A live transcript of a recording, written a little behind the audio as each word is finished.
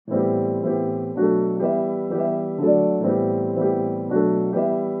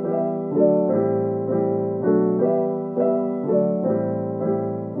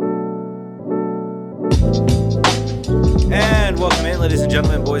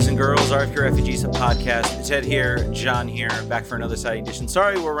gentlemen, boys and girls, RFK Refugees podcast. It's Ed here, John here, back for another Siding Edition.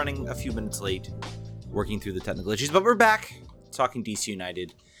 Sorry we're running a few minutes late, working through the technical issues, but we're back, talking DC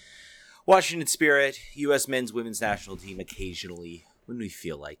United, Washington Spirit, U.S. men's, women's national team occasionally, when we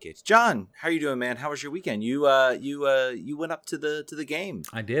feel like it. John, how are you doing, man? How was your weekend? You went up to the game.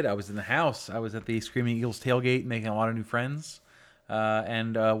 I did. I was in the house. I was at the Screaming Eagles tailgate, making a lot of new friends,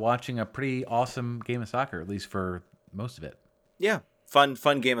 and watching a pretty awesome game of soccer, at least for most of it. Yeah, fun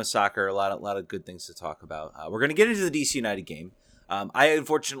game of soccer. A lot of good things to talk about. We're going to get into the DC United game. I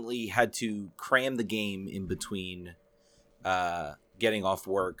unfortunately had to cram the game in between getting off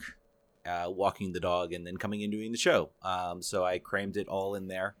work, walking the dog, and then coming and doing the show. So I crammed it all in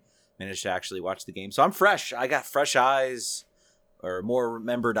there. Managed to actually watch the game. So I'm fresh. I got fresh eyes, or more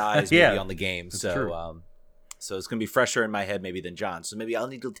remembered eyes, maybe on the game. So so it's going to be fresher in my head maybe than John. So maybe I'll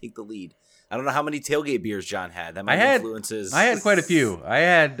need to take the lead. I don't know how many tailgate beers John had. That might influence his... I had quite a few. I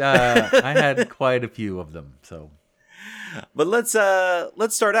had quite a few of them. So, but let's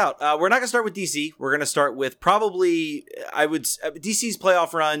start out. We're not going to start with DC. We're going to start with probably DC's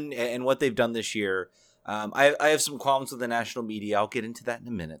playoff run and what they've done this year. I have some qualms with the national media. I'll get into that in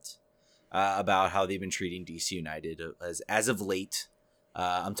a minute about how they've been treating DC United as of late.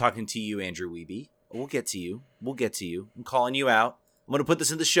 I'm talking to you, Andrew Wiebe. We'll get to you. I'm calling you out. I'm going to put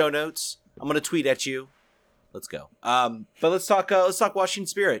this in the show notes. I'm going to tweet at you. Let's go. But let's talk Washington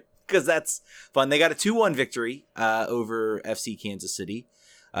Spirit, because that's fun. They got a 2-1 victory over FC Kansas City.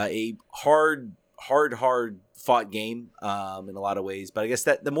 A hard fought game in a lot of ways. But I guess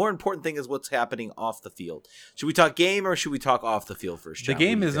that the more important thing is what's happening off the field. Should we talk game or should we talk off the field first, John? The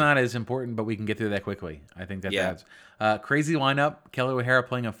game is not as important, but we can get through that quickly. I think that's crazy lineup. Kelly O'Hara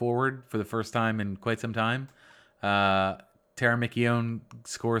playing a forward for the first time in quite some time. Tara McKeown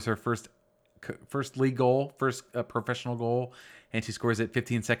scores her first league goal, first professional goal, and she scores it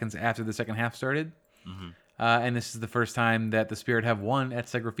 15 seconds after the second half started. Mm-hmm. And this is the first time that the Spirit have won at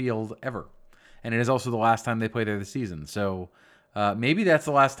Segra Field ever. And it is also the last time they play there this season. So maybe that's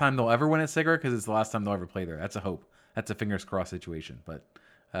the last time they'll ever win at Segra, because it's the last time they'll ever play there. That's a hope. That's a fingers crossed situation. But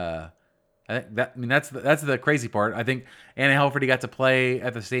that's the crazy part. I think Anna Helferty got to play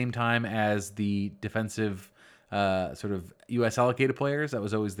at the same time as the defensive sort of U.S. allocated players. That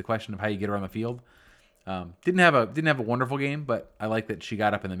was always the question of how you get her on the field. Didn't have a wonderful game, but I like that she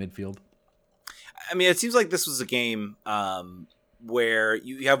got up in the midfield. I mean, it seems like this was a game where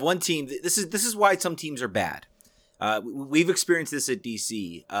you have one team. This is why some teams are bad. We've experienced this at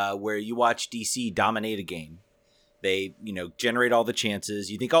DC, where you watch DC dominate a game. They generate all the chances.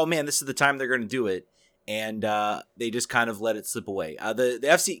 You think, oh man, this is the time they're going to do it. And they just kind of let it slip away. The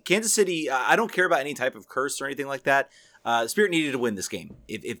FC Kansas City, I don't care about any type of curse or anything like that. Spirit needed to win this game.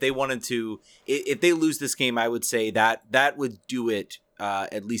 If they wanted to, if they lose this game, I would say that would do it,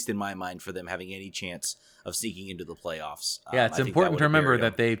 at least in my mind, for them having any chance of sneaking into the playoffs. Yeah, it's important to remember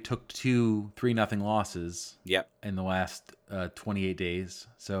that they took 2 3-0 losses. Yep. In the last 28 days,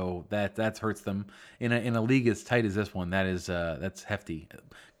 so that hurts them in a league as tight as this one. That's hefty.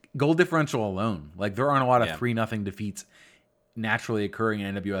 Goal differential alone, like there aren't a lot of 3-0 defeats naturally occurring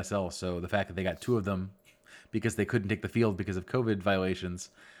in NWSL. So the fact that they got 2 of them because they couldn't take the field because of COVID violations,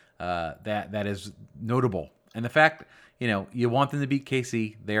 that is notable. And the fact, you want them to beat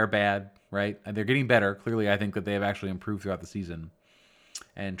KC, they are bad, right? And they're getting better. Clearly, I think that they have actually improved throughout the season.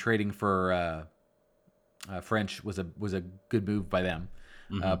 And trading for French was a good move by them.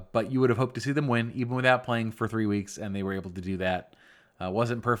 Mm-hmm. But you would have hoped to see them win even without playing for 3 weeks, and they were able to do that.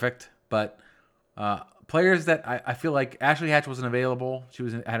 Wasn't perfect, but players that I feel like Ashley Hatch wasn't available. She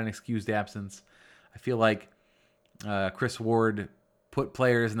had an excused absence. I feel like Chris Ward put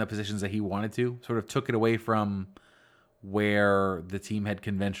players in the positions that he wanted to, sort of took it away from where the team had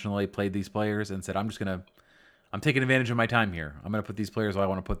conventionally played these players and said, I'm taking advantage of my time here. I'm going to put these players where I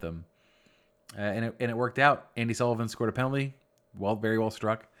want to put them. And it worked out. Andy Sullivan scored a penalty. Very well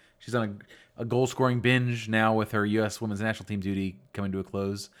struck. She's on a goal-scoring binge now with her U.S. women's national team duty coming to a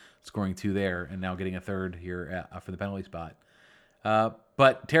close, scoring 2 there, and now getting a 3rd here for the penalty spot.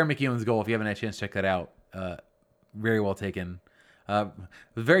 But Tara McKeown's goal, if you haven't had a chance to check that out, very well taken. A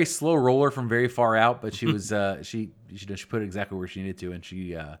very slow roller from very far out, but she was she put it exactly where she needed to, and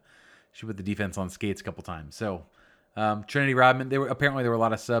she put the defense on skates a couple times. So Trinity Rodman, there were a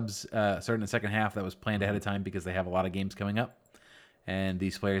lot of subs starting the second half that was planned ahead of time because they have a lot of games coming up. And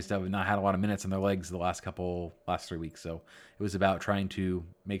these players have not had a lot of minutes on their legs the last 3 weeks. So it was about trying to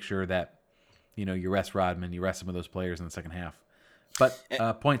make sure that, you rest Rodman, you rest some of those players in the second half.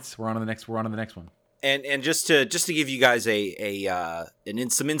 But points, we're on to the next one. And just to give you guys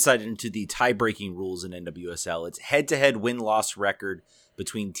some insight into the tie-breaking rules in NWSL, it's head-to-head win-loss record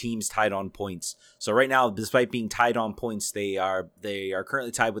between teams tied on points. So right now, despite being tied on points, they are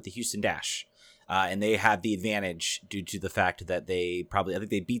currently tied with the Houston Dash, and they have the advantage due to the fact that I think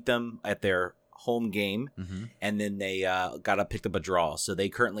they beat them at their home game, and then they picked up a draw. So they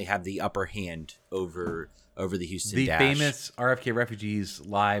currently have the upper hand over the Houston Dash. The famous RFK Refugees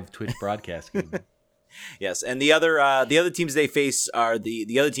live Twitch broadcast game. Yes, and the other teams they face are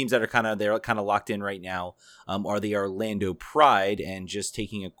the other teams that are kind of locked in right now are the Orlando Pride. And just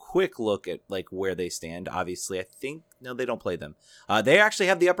taking a quick look at like where they stand, obviously I think no, they don't play them. They actually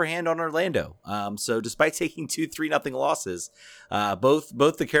have the upper hand on Orlando. So despite taking 2-3-0 losses,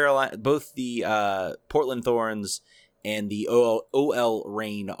 both the Portland Thorns and the OL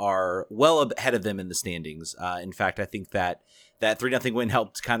Reign are well ahead of them in the standings. In fact, I think that 3-0 win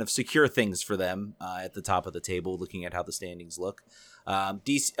helped kind of secure things for them at the top of the table, looking at how the standings look.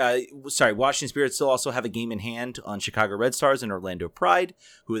 Washington Spirit still also have a game in hand on Chicago Red Stars and Orlando Pride,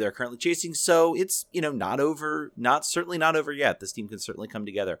 who they're currently chasing. So it's certainly not over yet. This team can certainly come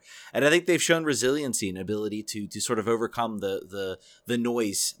together, and I think they've shown resiliency and ability to sort of overcome the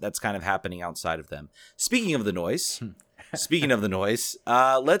noise that's kind of happening outside of them. Speaking of the noise.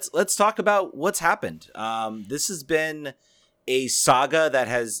 Let's talk about what's happened. This has been a saga that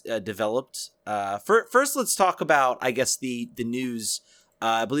has developed. First, let's talk about, I guess, the news.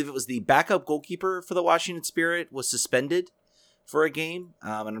 I believe it was the backup goalkeeper for the Washington Spirit was suspended for a game,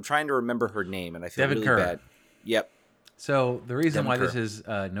 and I'm trying to remember her name, and I feel Devin really Kerr. bad. Yep. So the reason Devin why Kerr. this is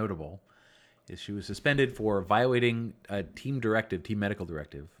notable is she was suspended for violating a team medical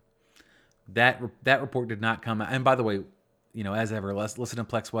directive. That report did not come out. And by the way, as ever, let's listen to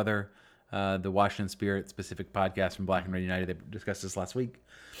Plex Weather, the Washington Spirit specific podcast from Black and Red United. They discussed this last week.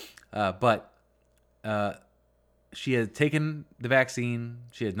 But she had taken the vaccine.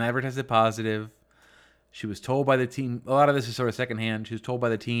 She had never tested positive. She was told by the team, a lot of this is sort of secondhand. She was told by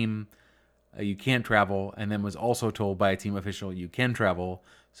the team, you can't travel, and then was also told by a team official, you can travel.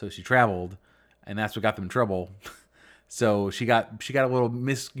 So she traveled, and that's what got them in trouble. So she got a little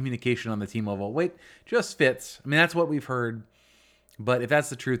miscommunication on the team level. Wait, just fits. I mean, that's what we've heard. But if that's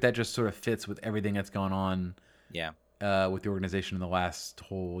the truth, that just sort of fits with everything that's gone on. Yeah. With the organization in the last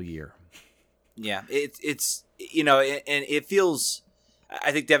whole year. Yeah, it's and it feels.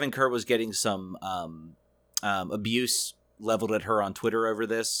 I think Devin Kerr was getting some abuse leveled at her on Twitter over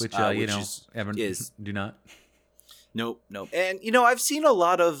this, which Evan, do not. Nope. And I've seen a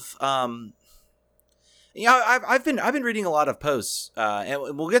lot of I've been reading a lot of posts,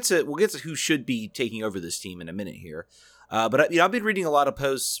 and we'll get to who should be taking over this team in a minute here. But I've been reading a lot of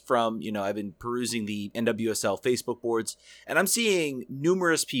posts from, I've been perusing the NWSL Facebook boards, and I'm seeing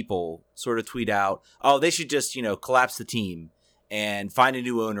numerous people sort of tweet out, oh, they should just, collapse the team and find a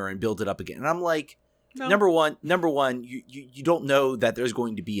new owner and build it up again. And I'm like, no. Number one, you don't know that there's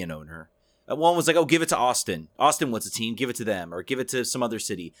going to be an owner. One was like, oh, give it to Austin. Austin wants a team, give it to them, or give it to some other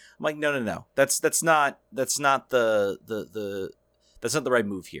city. I'm like, no. That's not the right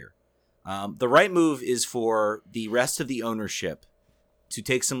move here. The right move is for the rest of the ownership to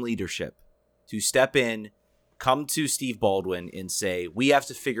take some leadership, to step in, come to Steve Baldwin and say, we have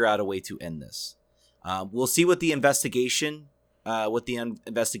to figure out a way to end this. We'll see what the investigation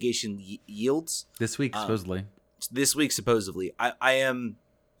yields. This week, supposedly. I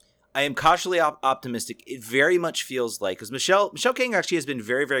am cautiously optimistic. It very much feels like, because Michelle King actually has been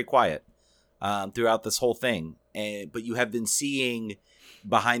very, very quiet throughout this whole thing. But you have been seeing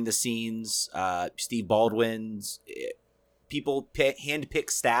behind the scenes, Steve Baldwin's people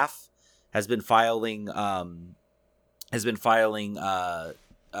handpicked staff has been filing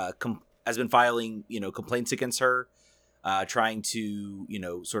complaints against her, trying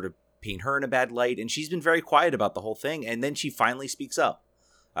to sort of paint her in a bad light, and she's been very quiet about the whole thing. And then she finally speaks up.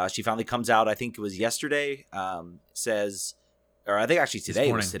 She finally comes out. I think it was yesterday. Says, or I think actually today.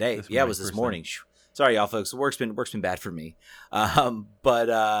 It was today. It was this morning. Sorry, y'all, folks. Work's been bad for me.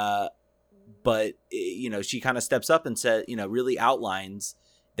 But she kind of steps up and said, really outlines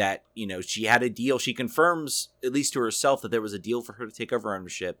that, she had a deal. She confirms, at least to herself, that there was a deal for her to take over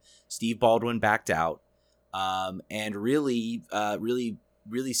ownership. Steve Baldwin backed out, and really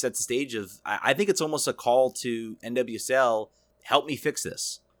sets the stage of. I think it's almost a call to NWSL. Help me fix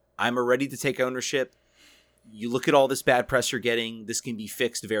this. I'm ready to take ownership. You look at all this bad press you're getting. This can be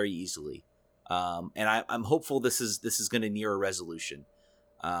fixed very easily. And I'm hopeful this is going to near a resolution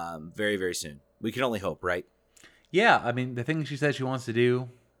very, very soon. We can only hope, right? Yeah, I mean, the thing she said she wants to do,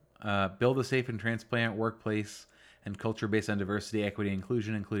 build a safe and transparent workplace, and culture based on diversity, equity, and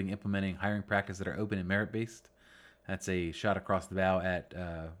inclusion, including implementing hiring practices that are open and merit based. That's a shot across the bow at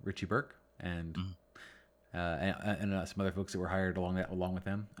Richie Burke and some other folks that were hired along with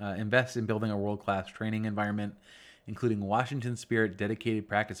them. Invest in building a world-class training environment, including Washington Spirit dedicated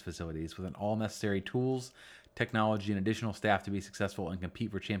practice facilities with all necessary tools, technology, and additional staff to be successful and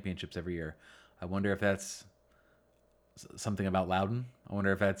compete for championships every year. I wonder if that's something about Loudoun. I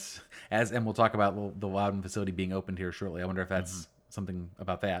wonder if that's, and we'll talk about the Loudoun facility being opened here shortly. I wonder if that's something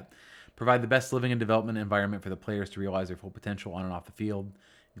about that. Provide the best living and development environment for the players to realize their full potential on and off the field,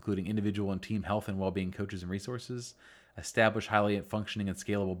 including individual and team health and well-being coaches and resources. Establish highly functioning and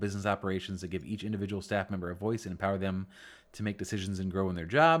scalable business operations that give each individual staff member a voice and empower them to make decisions and grow in their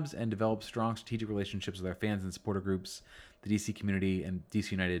jobs, and develop strong strategic relationships with our fans and supporter groups, the DC community, and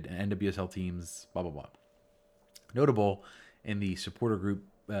DC United and NWSL teams, blah, blah, blah. Notable in the supporter group,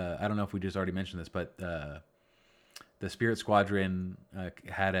 I don't know if we just already mentioned this, but the Spirit Squadron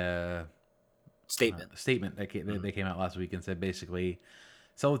had a statement that they came out last week and said basically,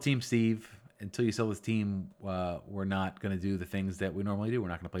 sell the team, Steve. Until you sell this team, we're not going to do the things that we normally do. We're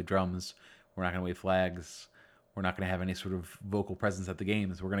not going to play drums. We're not going to wave flags. We're not going to have any sort of vocal presence at the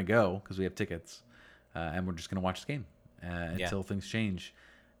games. We're going to go because we have tickets, and we're just going to watch the game until things change.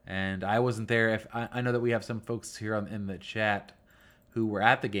 And I wasn't there. I know that we have some folks here in the chat who were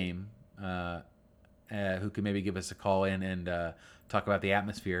at the game, who could maybe give us a call in and talk about the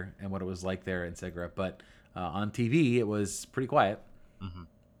atmosphere and what it was like there in Segra. But on TV, it was pretty quiet. Mm-hmm.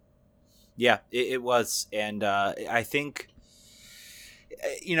 Yeah, it was, and I think,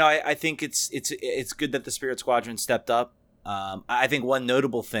 I think it's good that the Spirit Squadron stepped up. I think one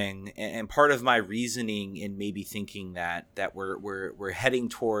notable thing, and part of my reasoning in maybe thinking that we're heading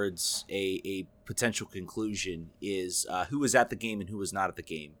towards a potential conclusion is who was at the game and who was not at the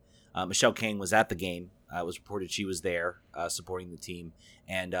game. Michelle Kane was at the game. It was reported she was there supporting the team,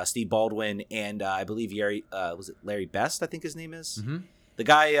 and Steve Baldwin and I believe Larry Best, I think his name is. Mm-hmm. The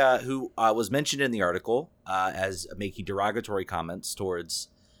guy who was mentioned in the article as making derogatory comments towards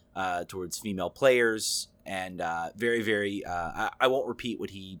female players, and very, very. I won't repeat what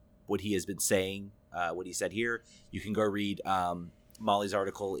he has been saying. What he said here. You can go read Molly's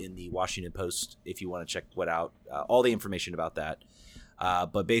article in the Washington Post if you want to check out all the information about that.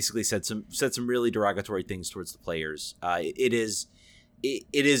 But basically said some really derogatory things towards the players. It is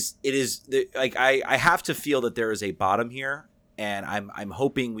like I have to feel that there is a bottom here. And I'm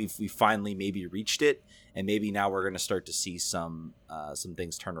hoping we've finally maybe reached it, and maybe now we're going to start to see some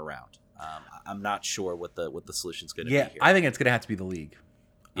things turn around. I'm not sure what the solution's going to be here. I think it's going to have to be the league.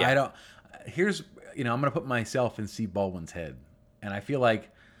 Yeah. I'm going to put myself in Steve Baldwin's head, and I feel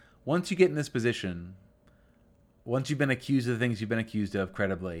like once you get in this position, once you've been accused of the things you've been accused of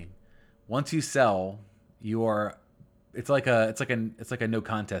credibly, once you sell, it's like a no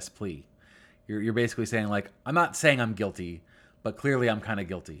contest plea. You're basically saying, like, I'm not saying I'm guilty, but clearly I'm kind of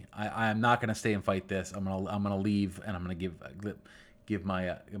guilty. I'm not going to stay and fight this. I'm gonna leave, and I'm gonna give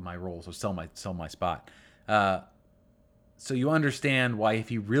my role, so sell my spot. So you understand why, if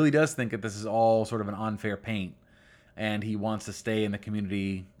he really does think that this is all sort of an unfair paint, and he wants to stay in the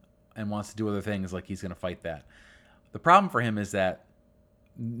community and wants to do other things, like, he's going to fight that. The problem for him is that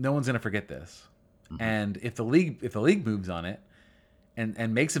no one's going to forget this, mm-hmm. and if the league moves on it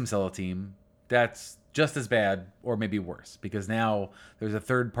and makes him sell a team, that's just as bad or maybe worse, because now there's a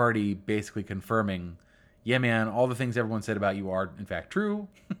third party basically confirming, yeah, man, all the things everyone said about you are in fact true,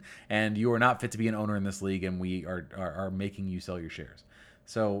 and you are not fit to be an owner in this league, and we are making you sell your shares.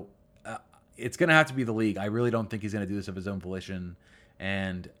 So it's going to have to be the league. I really don't think he's going to do this of his own volition,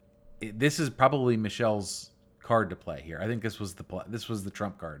 and this is probably Michelle's card to play here. I think this was the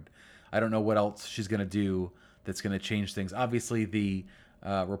trump card. I don't know what else she's going to do that's going to change things. Obviously, the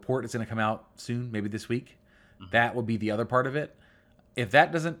report is going to come out soon, maybe this week. Mm-hmm. That will be the other part of it. If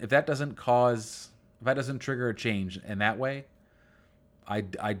that doesn't trigger a change in that way, I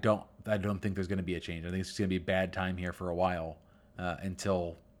don't think there's going to be a change. I think it's going to be a bad time here for a while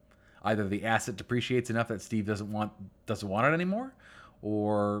until either the asset depreciates enough that Steve doesn't want it anymore,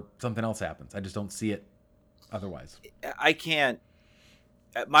 or something else happens. I just don't see it otherwise. I can't.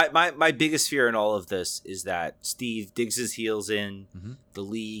 My biggest fear in all of this is that Steve digs his heels in. Mm-hmm. The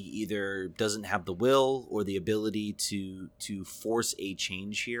league either doesn't have the will or the ability to force a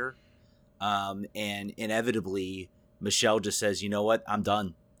change here, and inevitably Michelle just says, "You know what? I'm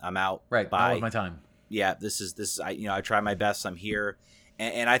done. I'm out. Right. Bye. That was my time. Yeah. This is. I try my best. I'm here,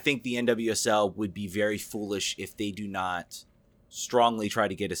 and I think the NWSL would be very foolish if they do not strongly try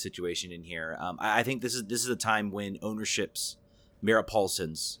to get a situation in here. I think this is a time when ownerships, Merritt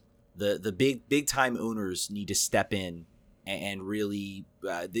Paulson's, The big time owners need to step in and really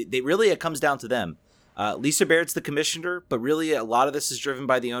they really, it comes down to them. Lisa Barrett's the commissioner, but really a lot of this is driven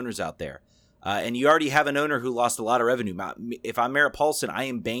by the owners out there. And you already have an owner who lost a lot of revenue. If I'm Merritt Paulson, I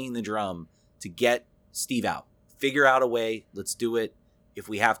am banging the drum to get Steve out. Figure out a way. Let's do it. If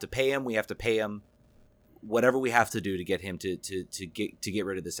we have to pay him, we have to pay him. Whatever we have to do to get him to get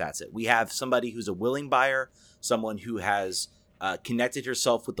rid of this asset. We have somebody who's a willing buyer, someone who has connected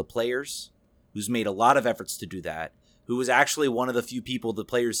herself with the players, who's made a lot of efforts to do that, who was actually one of the few people the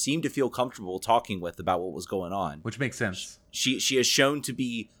players seemed to feel comfortable talking with about what was going on. Which makes sense. She has shown to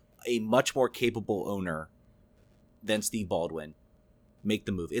be a much more capable owner than Steve Baldwin. Make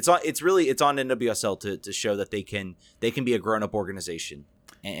the move. It's on NWSL to show that they can be a grown-up organization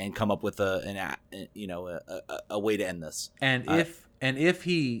and come up with a way to end this. And if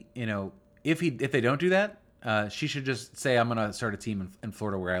they don't do that, she should just say, I'm going to start a team in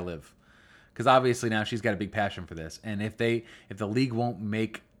Florida where I live. Because obviously now she's got a big passion for this. And if the league won't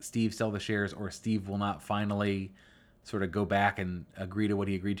make Steve sell the shares, or Steve will not finally sort of go back and agree to what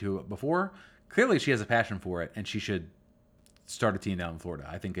he agreed to before, clearly she has a passion for it, and she should start a team down in Florida.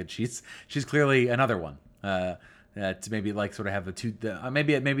 I think she's clearly another one. To maybe like sort of have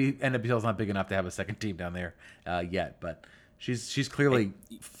maybe NWSL is not big enough to have a second team down there yet, but she's clearly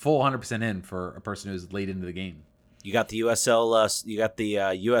full 100% in for a person who's late into the game. You got the USL. You got the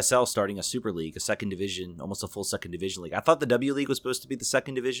USL starting a super league, a second division, almost a full second division league. I thought the W League was supposed to be the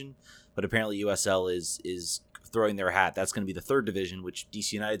second division, but apparently USL is throwing their hat. That's going to be the third division, which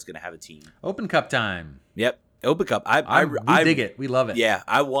DC United's going to have a team. Open Cup time. Yep. Open Cup. We dig it. We love it. Yeah,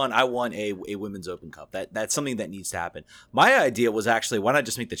 I want a women's Open Cup. That's something that needs to happen. My idea was actually, why not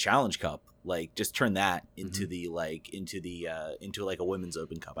just make the Challenge Cup? Like, just turn that into into a women's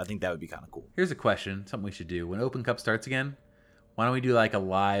Open Cup. I think that would be kind of cool. Here's a question, something we should do. When Open Cup starts again, why don't we do like a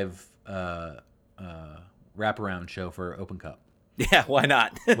live wraparound show for Open Cup? Yeah, why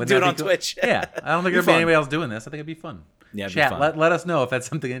not? Do it on Twitch. Yeah, I don't think there'd be anybody else doing this. I think it'd be fun. Yeah, chat. Let us know if that's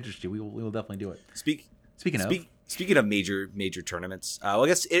something that interests you. We will definitely do it. Speaking of major tournaments, I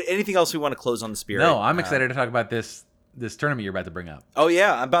guess anything else we want to close on the Spirit? No, I'm excited to talk about this tournament you're about to bring up. Oh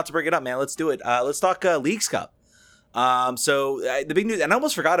yeah, I'm about to bring it up, man. Let's do it. Let's talk Leagues Cup. The big news, and I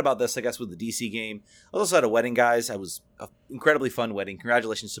almost forgot about this, I guess, with the DC game. I also had a wedding, guys. It was an incredibly fun wedding.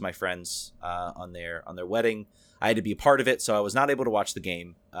 Congratulations to my friends on their wedding. I had to be a part of it, so I was not able to watch the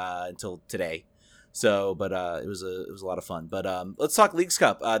game until today. So, but it was a lot of fun. But let's talk Leagues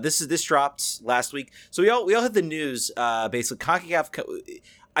Cup. This dropped last week. So we all had the news. Basically, CONCACAF.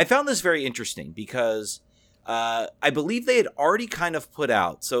 I found this very interesting because I believe they had already kind of put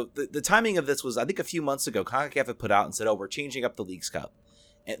out. So the timing of this was, I think, a few months ago. CONCACAF had put out and said, "Oh, we're changing up the Leagues Cup."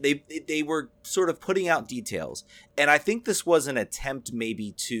 And they were sort of putting out details, and I think this was an attempt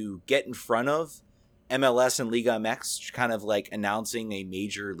maybe to get in front of MLS and Liga MX, kind of like announcing a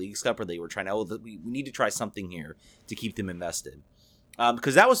major Leagues Cup, or they were trying to, we need to try something here to keep them invested.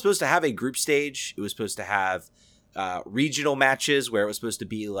 Because that was supposed to have a group stage. It was supposed to have regional matches where it was supposed to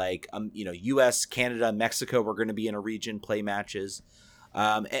be like, US, Canada, Mexico were going to be in a region, play matches.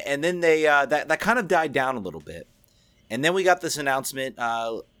 And then they that kind of died down a little bit. And then we got this announcement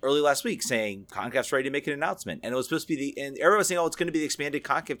early last week saying CONCACAF's ready to make an announcement. And it was supposed to be and everyone was saying, oh, it's going to be the expanded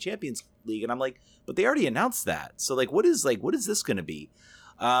CONCACAF Champions League. And I'm like, but they already announced that. So like, what is this going to be?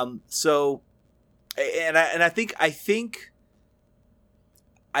 I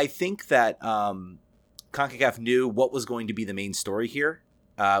think that CONCACAF knew what was going to be the main story here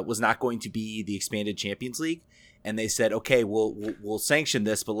was not going to be the expanded Champions League. And they said, okay, we'll sanction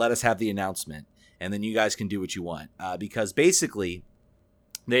this, but let us have the announcement. And then you guys can do what you want. Because basically,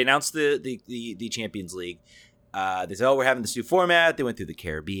 they announced the Champions League. They said, oh, we're having this new format. They went through the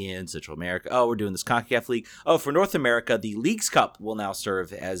Caribbean, Central America. Oh, we're doing this CONCACAF League. Oh, for North America, the Leagues Cup will now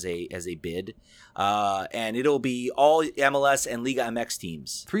serve as a bid. And it'll be all MLS and Liga MX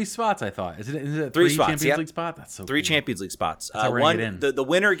teams. 3 spots, I thought. Is it three spots, Champions League spot? That's so 3 cool. Champions League spots. That's how we're gonna get in. The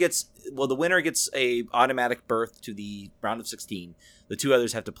winner gets a automatic berth to the round of 16. The 2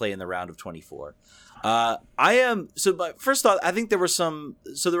 others have to play in the round of 24. First thought, I think there were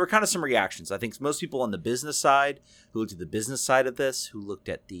kind of some reactions. I think most people on the business side who looked at the business side of this, who looked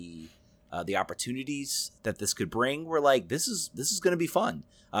at the opportunities that this could bring, were like, this is going to be fun.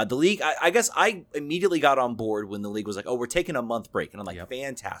 The league, I guess I immediately got on board when the league was like, oh, we're taking a month break. And I'm like, Yep.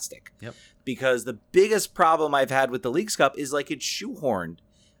 Fantastic. Yep. Because the biggest problem I've had with the Leagues Cup is like it's shoehorned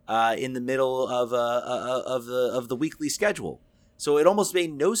in the middle of the weekly schedule. So it almost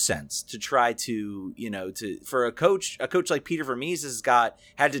made no sense to try to, for a coach like Peter Vermees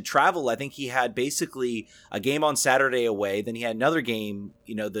had to travel. I think he had basically a game on Saturday away. Then he had another game,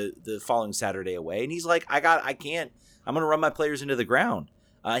 the following Saturday away. And he's like, I'm going to run my players into the ground.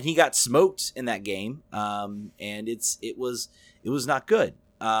 And he got smoked in that game. And it was not good.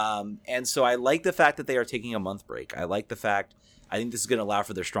 And so I like the fact that they are taking a month break. I think this is going to allow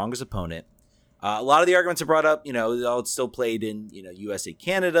for their strongest opponent. A lot of the arguments are brought up, it's still played in, USA,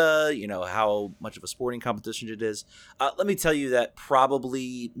 Canada, how much of a sporting competition it is. Let me tell you that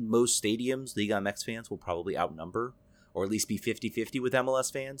probably most stadiums, Liga MX fans will probably outnumber or at least be 50-50 with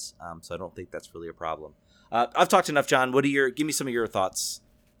MLS fans. So I don't think that's really a problem. I've talked enough, John. Give me some of your thoughts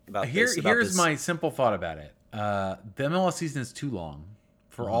about this. Here's my simple thought about it. The MLS season is too long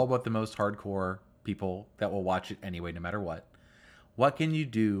for all but the most hardcore people that will watch it anyway, no matter what. What can you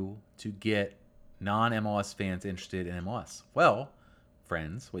do to get non-MLS fans interested in MLS? Well,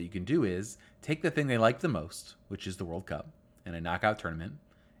 friends, what you can do is take the thing they like the most, which is the World Cup and a knockout tournament,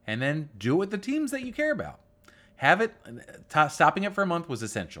 and then do it with the teams that you care about. Stopping it for a month was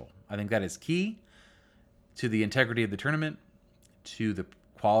essential. I think that is key to the integrity of the tournament, to the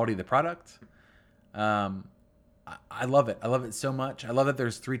quality of the product. I love it. I love it so much. I love that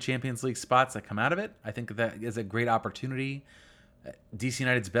there's 3 Champions League spots that come out of it. I think that is a great opportunity. DC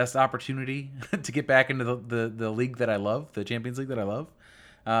United's best opportunity to get back into the league that I love, the Champions League that I love.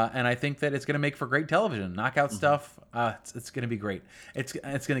 And I think that it's going to make for great television. Knockout stuff, it's going to be great. It's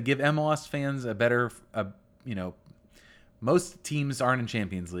going to give MLS fans a better, most teams aren't in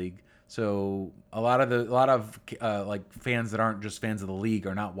Champions League. So a lot of like fans that aren't just fans of the league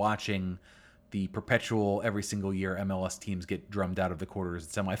are not watching the perpetual every single year MLS teams get drummed out of the quarters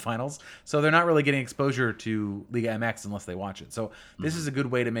and semifinals. So they're not really getting exposure to Liga MX unless they watch it. So this is a good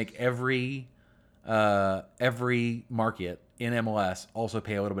way to make every market in MLS also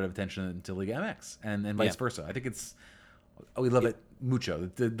pay a little bit of attention to Liga MX and vice versa. I think we love it mucho.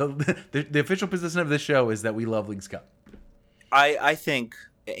 The official position of this show is that we love Leagues Cup. I think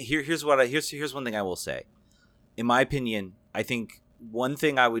here's one thing I will say. In my opinion, I think one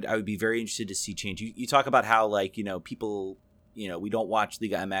thing I would be very interested to see change. You talk about how people, we don't watch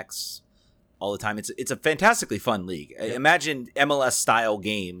Liga MX all the time. It's a fantastically fun league. Yeah. Imagine MLS style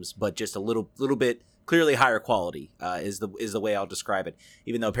games, but just a little bit clearly higher quality is the way I'll describe it.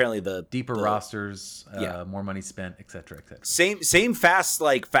 Even though apparently the deeper rosters, more money spent, et cetera, et cetera. Same fast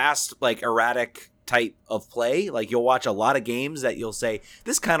erratic type of play. Like you'll watch a lot of games that you'll say,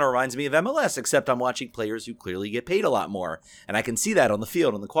 this kind of reminds me of MLS, except I'm watching players who clearly get paid a lot more. And I can see that on the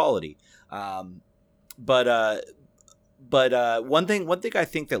field and the quality. But one thing I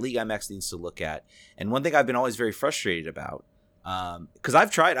think that Liga MX needs to look at, and one thing I've been always very frustrated about, because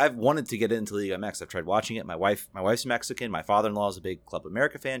I've wanted to get into Liga MX. I've tried watching it. My wife's Mexican. My father-in-law is a big Club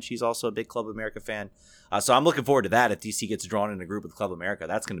America fan. She's also a big Club America fan. So I'm looking forward to that. If DC gets drawn in a group with Club America,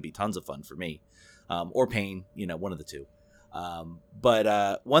 that's going to be tons of fun for me. Or Pain, one of the two.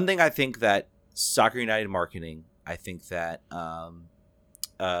 But one thing I think that Soccer United marketing, I think that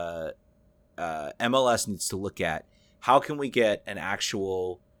MLS needs to look at, how can we get an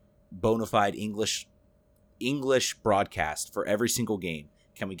actual bona fide English broadcast for every single game?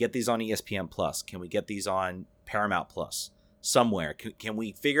 Can we get these on ESPN Plus? Can we get these on Paramount Plus somewhere? Can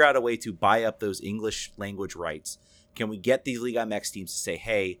we figure out a way to buy up those English language rights? Can we get these Liga MX teams to say,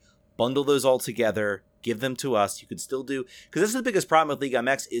 hey, bundle those all together, give them to us? You could still do, because this is the biggest problem with Liga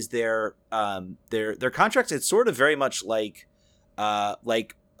MX is their contracts. It's sort of very much like La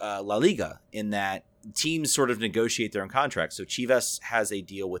Liga, in that teams sort of negotiate their own contracts. So Chivas has a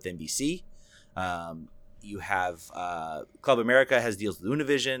deal with NBC. You have Club America has deals with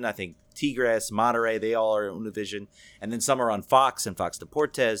Univision. I think Tigres, Monterrey, they all are Univision, and then some are on Fox and Fox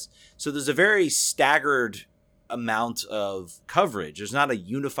Deportes. So there's a very staggered amount of coverage. There's not a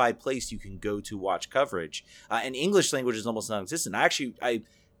unified place you can go to watch coverage, and English language is almost non-existent. I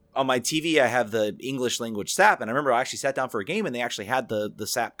on my TV I have the English language SAP, and I remember I actually sat down for a game and they actually had the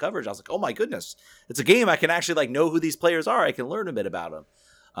SAP coverage. I was like, oh my goodness, it's a game I can actually know who these players are. I can learn a bit about them.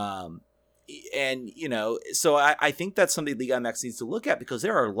 And so I think that's something Liga MX needs to look at, because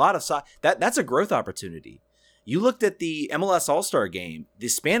there are a lot of that's a growth opportunity. You looked at the MLS All-Star game, the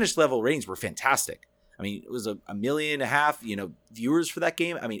Spanish level ratings were fantastic. I mean, it was a 1.5 million, viewers for that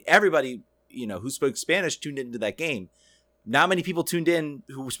game. I mean, everybody, who spoke Spanish tuned into that game. Not many people tuned in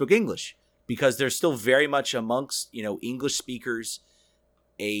who spoke English, because there's still very much amongst, English speakers,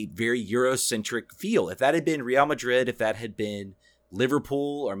 a very Eurocentric feel. If that had been Real Madrid, if that had been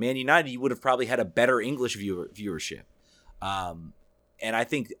Liverpool or Man United, you would have probably had a better English viewership. And I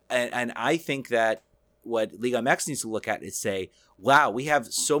think that Liga MX needs to look at is say, wow, we have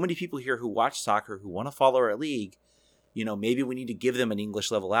so many people here who watch soccer, who want to follow our league. Maybe we need to give them an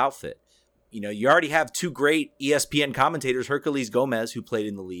English level outfit. You already have two great ESPN commentators, Herculez Gomez, who played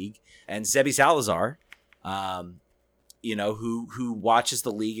in the league, and Sebi Salazar, who watches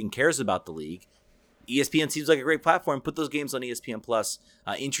the league and cares about the league. ESPN seems like a great platform. Put those games on ESPN Plus.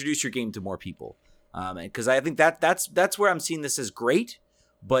 Introduce your game to more people. Because I think that's where I'm seeing this as great,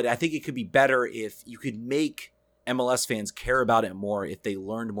 but I think it could be better if you could make MLS fans care about it more if they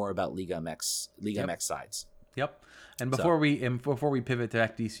learned more about Liga MX sides. Yep. And before we pivot to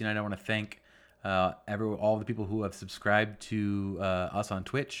DC United, I want to thank all the people who have subscribed to us on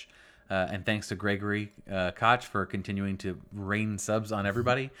Twitch. And thanks to Gregory Koch for continuing to rain subs on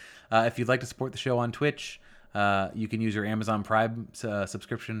everybody. If you'd like to support the show on Twitch, you can use your Amazon Prime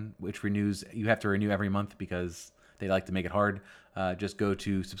subscription, which renews. You have to renew every month because they like to make it hard. Just go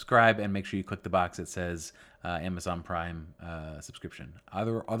to subscribe and make sure you click the box that says Amazon Prime subscription.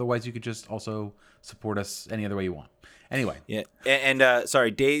 Otherwise, you could just also support us any other way you want. Anyway. Yeah. And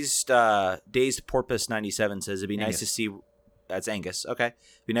sorry, Dazed Porpoise 97 says it'd be nice to see. That's Angus. Okay.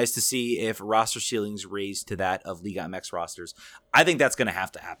 It'd be nice to see if roster ceilings raised to that of Liga MX rosters. I think that's going to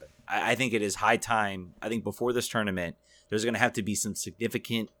have to happen. I think it is high time. I think before this tournament, there's going to have to be some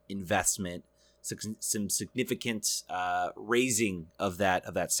significant investment, some significant raising of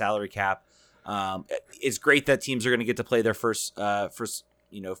that salary cap. It's great that teams are going to get to play their first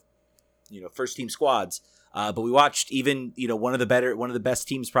team squads. But we watched even one of the best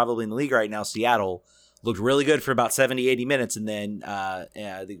teams probably in the league right now, Seattle, looked really good for about 70, 80 minutes, and then I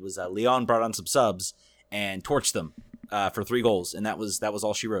think it was Leon brought on some subs and torched them for 3 goals, and that was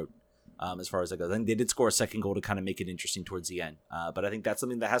all she wrote as far as that goes. I think they did score a second goal to kind of make it interesting towards the end, but I think that's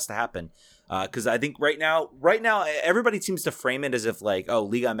something that has to happen because I think right now everybody seems to frame it as if like, oh,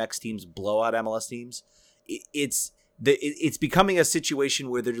 Liga MX teams blow out MLS teams. It's becoming a situation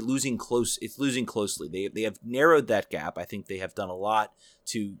where they're losing close. It's losing closely. They have narrowed that gap. I think they have done a lot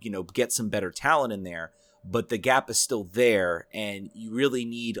to get some better talent in there, but the gap is still there, and you really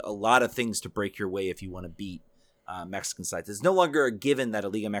need a lot of things to break your way if you want to beat Mexican sides. It's no longer a given that a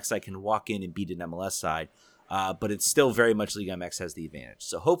Liga MX side can walk in and beat an MLS side, but it's still very much Liga MX has the advantage.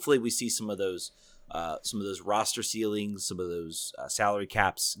 So hopefully we see some of those roster ceilings, some of those salary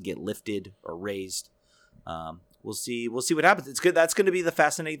caps get lifted or raised. We'll see what happens. It's good. That's going to be the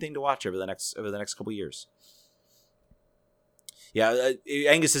fascinating thing to watch over the next couple of years. Yeah,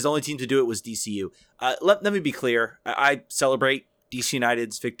 Angus says the only team to do it was DCU. Let me be clear. I celebrate DC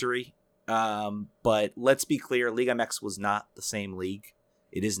United's victory, but let's be clear. Liga MX was not the same league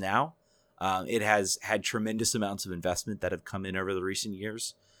it is now. It has had tremendous amounts of investment that have come in over the recent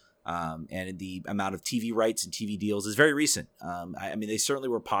years. And the amount of TV rights and TV deals is very recent. I mean, they certainly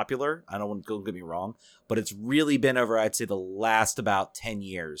were popular. Don't get me wrong, but it's really been over, I'd say, the last about 10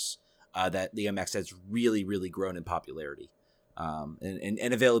 years that the MX has really, really grown in popularity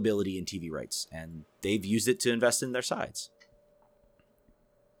and availability in TV rights. And they've used it to invest in their sides.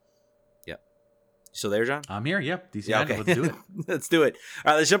 Yep. So there, John? I'm here. Yep. DC United. Okay. Let's do it. Let's do it.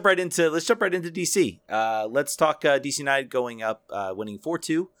 All right. Let's jump right into DC. Let's talk DC United going up, winning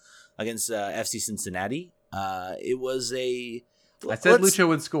 4-2. Against FC Cincinnati. It was I said Lucho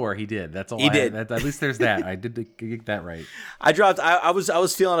would score. He did. That's all. He did. At least there's that. I did get that right. I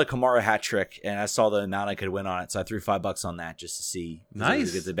was feeling a Kamara hat trick, and I saw the amount I could win on it, so I threw $5 on that just to see.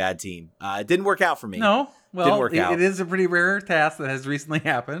 Nice. It's a bad team. It didn't work out for me. No. Well, it is a pretty rare task that has recently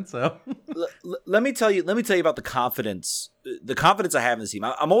happened. So let me tell you about the confidence I have in this team.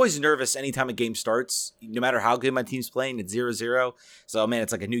 I'm always nervous anytime a game starts, no matter how good my team's playing. It's 0-0. So, man,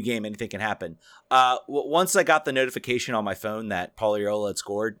 it's like a new game. Anything can happen. Once I got the notification on my phone that Pauliola had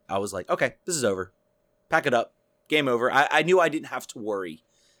scored, I was like, okay, this is over. Pack it up. Game over. I knew I didn't have to worry.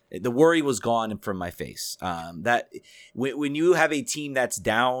 The worry was gone from my face. That when you have a team that's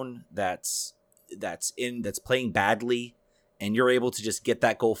down, that's playing badly, and you're able to just get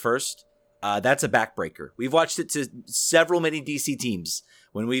that goal first, that's a backbreaker. We've watched it to many DC teams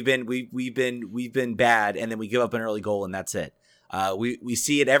when we've been bad, and then we give up an early goal, and that's it. We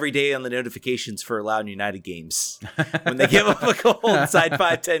see it every day on the notifications for Loudoun United games. When they give up a goal inside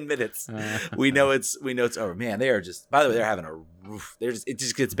 5-10 minutes, we know it's over. Man, they are just. By the way, they're having it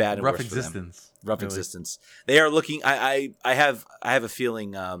just gets bad and rough worse existence. For them. Rough existence. They are looking. I have a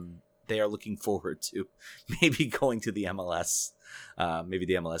feeling. They are looking forward to maybe going to the MLS, maybe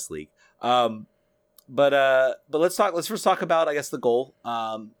the MLS league. But let's first talk about, I guess, the goal.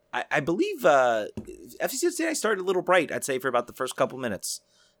 I believe FC Cincinnati started a little bright, I'd say, for about the first couple minutes.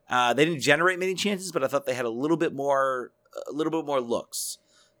 They didn't generate many chances, but I thought they had a little bit more looks.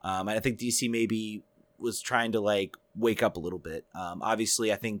 And I think DC maybe was trying to like wake up a little bit.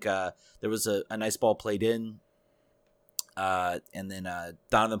 Obviously, I think there was a nice ball played in, and then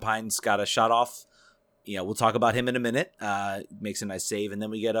Donovan Pines got a shot off. We'll talk about him in a minute. Makes a nice save, and then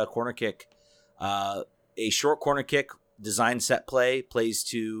we get a corner kick, a short corner kick, design set plays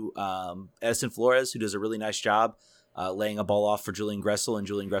to Edison Flores, who does a really nice job laying a ball off for Julian Gressel, and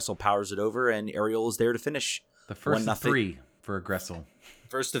Julian Gressel powers it over, and Ariel is there to finish. The first of 3 for Gressel.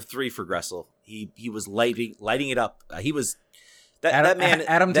 First of 3 for Gressel. He was lighting it up. He was that man.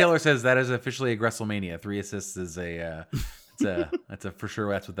 Adam Taylor says that is officially a Gresselmania. 3 assists is a. That's a for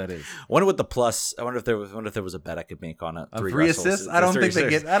sure. That's what that is. I wonder what the plus. I wonder if there was a bet I could make on it. 3 assists. I don't think they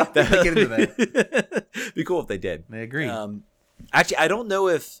get into that. Be cool if they did. They agree. Actually, I don't know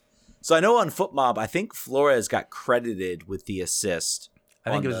if. So I know on FootMob, I think Flores got credited with the assist.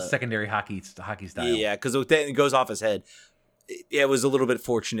 I think it was a secondary hockey style. Yeah, because it goes off his head. It was a little bit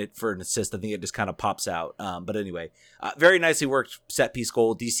fortunate for an assist. I think it just kind of pops out. But anyway, very nicely worked set piece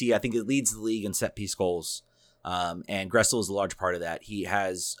goal. DC, I think it leads the league in set piece goals. And Gressel is a large part of that. He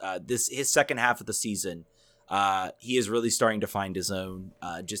has his second half of the season. He is really starting to find his own.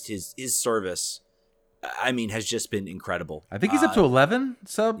 Just his service, I mean, has just been incredible. I think he's up to 11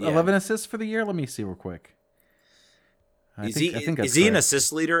 assists for the year. Let me see real quick. Is he an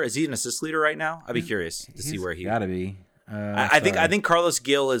assist leader? Is he an assist leader right now? I'd be curious to see where he got to be. I think Carlos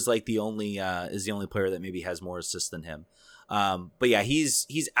Gil is like the only player that maybe has more assists than him. But yeah, he's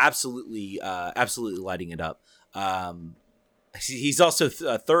absolutely lighting it up. He's also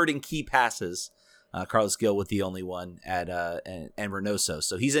third in key passes. Carlos Gil with the only one at and Reynoso.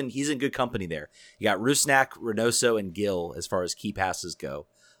 So he's in good company there. You got Rusnak, Reynoso, and Gil as far as key passes go.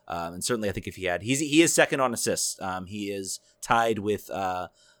 And certainly I think if he is second on assists. He is tied with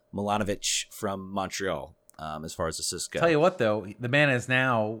Milanovic from Montreal as far as assists go. Tell you what though, the man is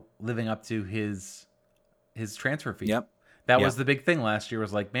now living up to his transfer fee. Yep. That was the big thing last year,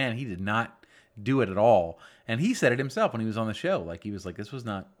 was like, man, he did not do it at all. And he said it himself when he was on the show. Like, he was like,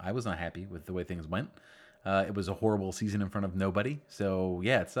 I was not happy with the way things went. It was a horrible season in front of nobody. So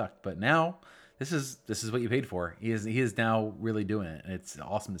yeah, it sucked. But now this is what you paid for. He is now really doing it. And it's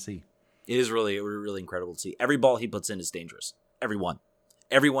awesome to see. It is really, really incredible to see. Every ball he puts in is dangerous. Everyone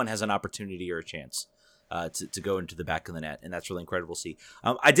has an opportunity or a chance to go into the back of the net, and that's really incredible to see.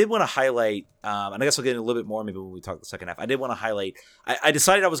 I did want to highlight, and I guess I'll get into a little bit more maybe when we talk the second half. I did want to highlight. I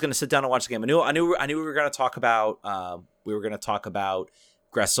decided I was going to sit down and watch the game. I knew we were going to talk about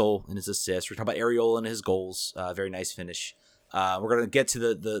Gressel and his assists. We're talking about Ariel and his goals. Very nice finish. We're going to get to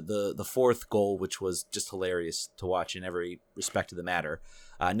the fourth goal, which was just hilarious to watch in every respect of the matter.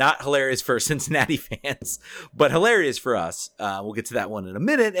 Not hilarious for Cincinnati fans, but hilarious for us. We'll get to that one in a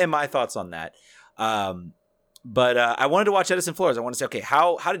minute and my thoughts on that. But I wanted to watch Edison Flores. I want to say, okay,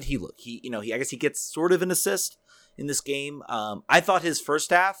 how did he look? I guess he gets sort of an assist in this game. I thought his first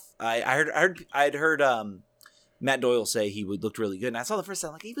half, I'd heard Matt Doyle say he looked really good, and I saw the first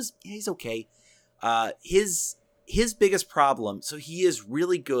half, like he's okay. His biggest problem, so he is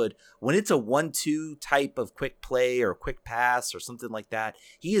really good when it's a 1-2 type of quick play or quick pass or something like that.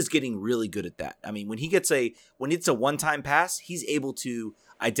 He is getting really good at that. I mean, when it's a one-time pass, he's able to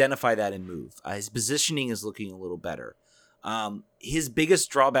identify that and move. His positioning is looking a little better. His biggest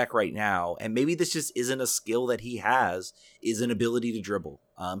drawback right now, and maybe this just isn't a skill that he has, is an ability to dribble.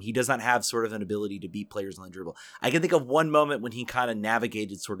 He does not have sort of an ability to beat players on the dribble. I can think of one moment when he kind of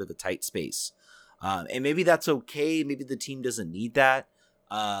navigated sort of a tight space. And maybe that's okay. Maybe the team doesn't need that.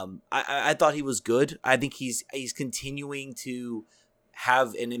 I thought he was good. I think he's continuing to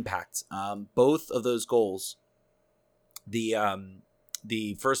have an impact. Both of those goals,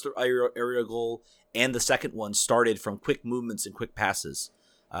 the first area goal and the second one, started from quick movements and quick passes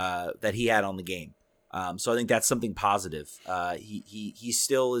that he had on the game. So I think that's something positive. He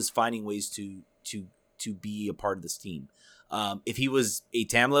still is finding ways to be a part of this team. If he was a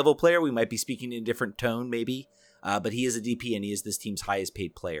TAM level player, we might be speaking in a different tone, maybe. But he is a DP and he is this team's highest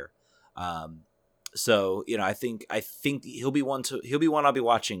paid player. So I think he'll be one I'll be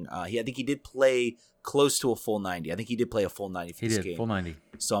watching. I think he did play close to a full 90. I think he did play a full 90 for this game. Full 90.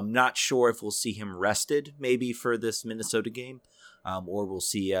 So I'm not sure if we'll see him rested maybe for this Minnesota game, or we'll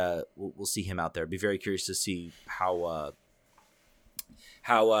see him out there. Be very curious to see how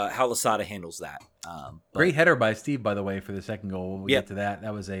Losada handles that. Great header by Steve, by the way, for the second goal. When we get to that,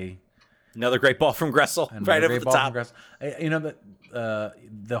 that was another great ball from Gressel, right over the top.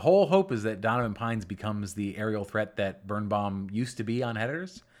 The whole hope is that Donovan Pines becomes the aerial threat that Birnbaum used to be on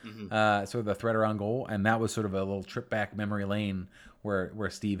headers, sort of the threat around goal, and that was sort of a little trip back memory lane where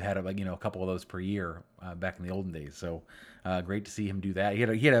Steve had a couple of those per year back in the olden days. So great to see him do that.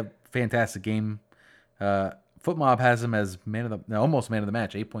 He had a fantastic game Foot Mob has him as almost man of the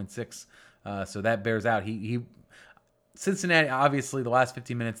match, 8.6. So that bears out. He Cincinnati, obviously, the last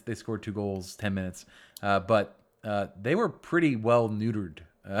 15 minutes they scored 2 goals, 10 minutes, but they were pretty well neutered.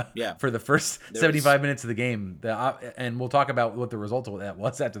 For the first 75 minutes of the game, and we'll talk about what the result of that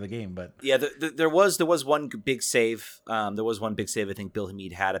was after the game. But yeah, there was one big save. There was one big save I think Bill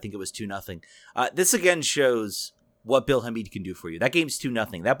Hamid had. I think it was 2-0. This again shows what Bill Hamid can do for you. That game's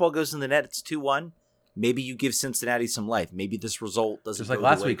 2-0. That ball goes in the net. It's 2-1. Maybe you give Cincinnati some life. Maybe this result doesn't just like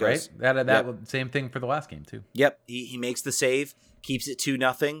last week, right? That same thing for the last game too. Yep, he makes the save, keeps it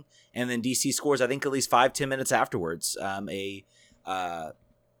 2-0, and then DC scores. I think at least 5-10 minutes afterwards.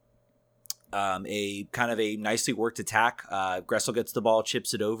 A kind of a nicely worked attack. Gressel gets the ball,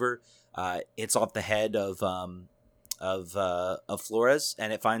 chips it over, hits off the head of Flores,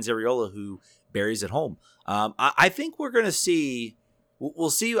 and it finds Arriola, who buries it home. I think we're going to see.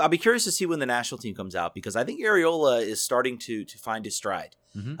 We'll see. I'll be curious to see when the national team comes out, because I think Arriola is starting to find his stride.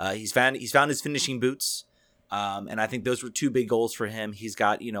 Mm-hmm. He's found his finishing boots. And I think those were 2 big goals for him. He's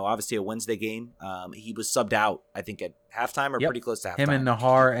got, obviously a Wednesday game. He was subbed out, I think, at halftime or pretty close to halftime. Him and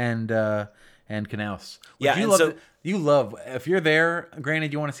Nahar and Knaus. Yeah, you love if you're there.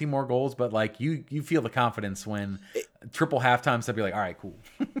 Granted, you want to see more goals, but like you feel the confidence when triple halftime stuff. You're like, all right, cool.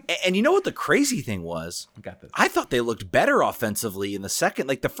 And you know what the crazy thing was? Got this. I thought they looked better offensively in the second,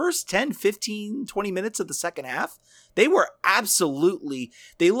 like the first 10, 15, 20 minutes of the second half. They looked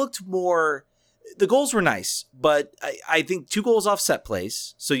more. The goals were nice, but I think 2 goals off set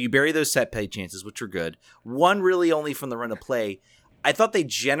plays. So you bury those set play chances, which are good. 1 really only from the run of play. I thought they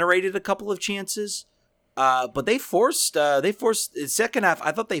generated a couple of chances, but they forced the second half.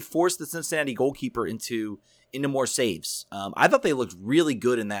 I thought they forced the Cincinnati goalkeeper into more saves. I thought they looked really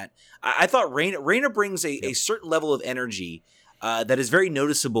good in that. I thought Reyna brings a certain level of energy that is very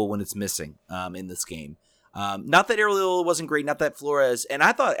noticeable when it's missing in this game. Not that Arriola wasn't great, not that Flores, and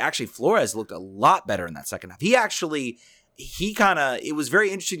I thought actually Flores looked a lot better in that second half. It was very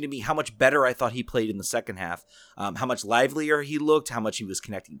interesting to me how much better I thought he played in the second half, how much livelier he looked, how much he was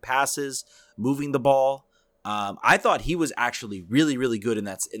connecting passes, moving the ball. I thought he was actually really, really good in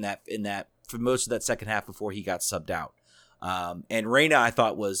that for most of that second half before he got subbed out. And Reyna, I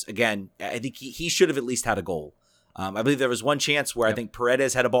thought was, again, I think he should have at least had a goal. I believe there was one chance where I think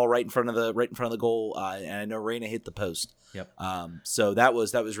Paredes had a ball right in front of the goal, and I know Reyna hit the post. Yep. So that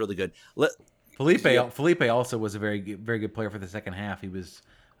was really good. Felipe also was a very good player for the second half. He was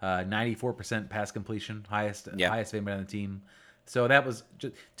 94% pass completion, highest of anybody on the team. So that was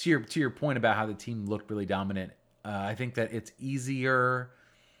just to your point about how the team looked really dominant. I think that it's easier,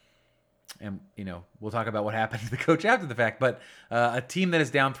 and we'll talk about what happened to the coach after the fact. But a team that is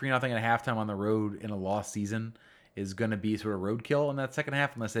down 3-0 at halftime on the road in a lost season is going to be sort of roadkill in that second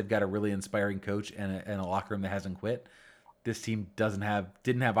half unless they've got a really inspiring coach and a locker room that hasn't quit. This team didn't have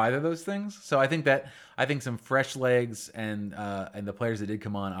either of those things. So I think some fresh legs and the players that did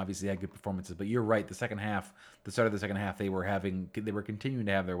come on obviously had good performances. But you're right, the start of the second half, they were continuing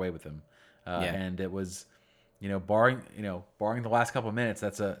to have their way with them, and it was, barring the last couple of minutes,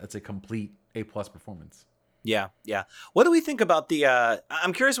 that's a complete A+ performance. Yeah. What do we think about the?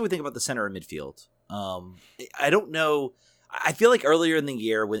 I'm curious what we think about the center of midfield. I don't know. I feel like earlier in the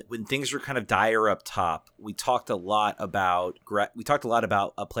year, when things were kind of dire up top, we talked a lot about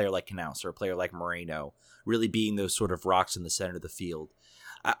a player like Knaus or a player like Moreno really being those sort of rocks in the center of the field.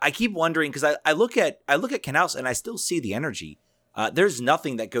 I keep wondering, because I look at Knaus and I still see the energy. There's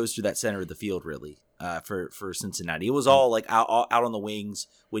nothing that goes through that center of the field really for Cincinnati. It was all like out on the wings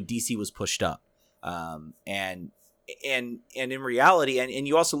when DC was pushed up, and in reality, and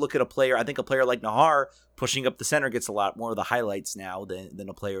you also look at a player like Nahar pushing up the center gets a lot more of the highlights now than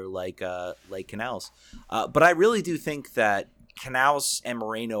a player like Knaus. But I really do think that Knaus and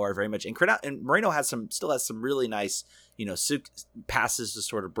Moreno are very much, and Moreno still has some really nice, passes to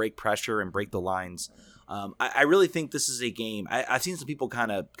sort of break pressure and break the lines. I really think this is a game. I've seen some people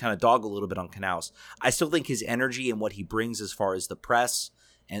kind of dog a little bit on Knaus. I still think his energy and what he brings as far as the press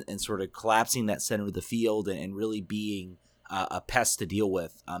and sort of collapsing that center of the field and really being a pest to deal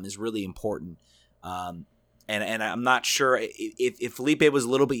with is really important. And I'm not sure if Felipe was a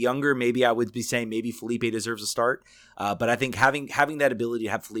little bit younger, maybe I would be saying maybe Felipe deserves a start. But I think having that ability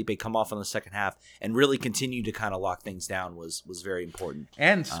to have Felipe come off in the second half and really continue to kind of lock things down was very important.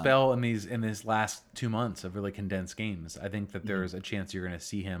 And spell in these last 2 months of really condensed games, I think that there's a chance you're going to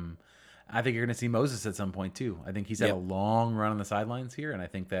see him. I think you're going to see Moses at some point too. I think he's had a long run on the sidelines here, and I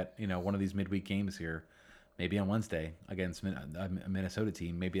think that one of these midweek games here, maybe on Wednesday against a Minnesota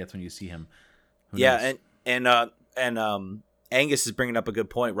team, maybe that's when you see him. Who knows? And Angus is bringing up a good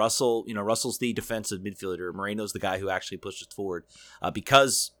point. Russell's the defensive midfielder. Moreno's the guy who actually pushes forward.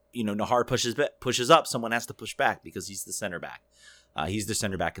 Because Najar pushes up, someone has to push back because he's the center back. He's the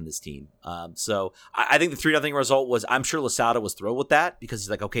center back in this team. So I think the 3-0 result was, I'm sure Losada was thrilled with that because he's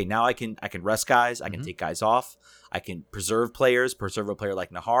like, okay, now I can rest guys. I can take guys off. I can preserve a player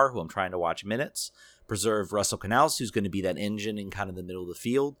like Najar, who I'm trying to watch minutes, preserve Russell Canals, who's going to be that engine in kind of the middle of the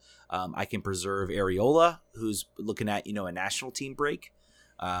field. I can preserve Areola, who's looking at, a national team break,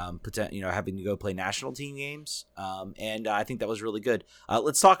 having to go play national team games. And I think that was really good.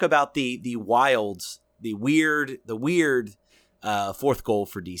 Let's talk about the weird fourth goal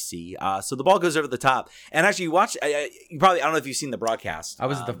for DC. So the ball goes over the top, and actually you watch. You probably, I don't know if you've seen the broadcast. I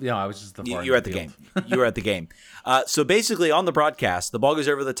was just the far. You were at the game. You were at the game. So basically on the broadcast, the ball goes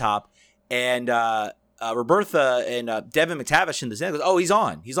over the top, and Robertha and Devin McTavish in the stand goes, "Oh, he's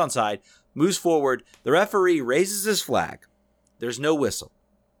onside." Moves forward. The referee raises his flag. There's no whistle.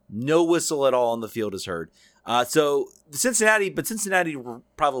 No whistle at all on the field is heard. So Cincinnati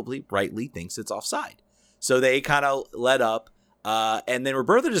probably rightly thinks it's offside. So they kind of let up. And then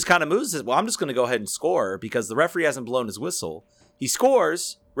Robertha just kind of moves it. Well, I'm just going to go ahead and score because the referee hasn't blown his whistle. He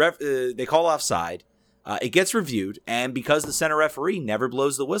scores. They call offside. It gets reviewed, and because the center referee never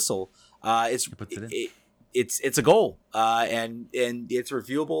blows the whistle, it's a goal, and it's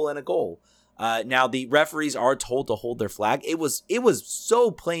reviewable and a goal. Now the referees are told to hold their flag. It was so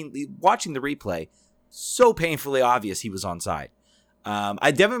plainly watching the replay, so painfully obvious he was onside.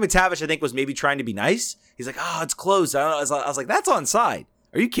 Devin McTavish, I think, was maybe trying to be nice. He's like, "Oh, it's closed." I was like, "That's onside.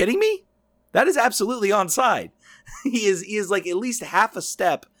 Are you kidding me? That is absolutely onside." He is like at least half a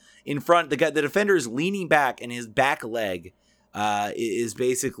step in front. The defender is leaning back, and his back leg is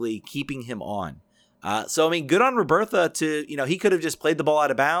basically keeping him on. So I mean, good on Robertha to he could have just played the ball out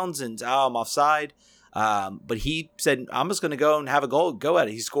of bounds and I'm offside. But he said, "I'm just going to go and have a goal. Go at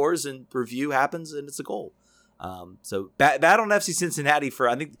it." He scores, and review happens, and it's a goal. So bad on FC Cincinnati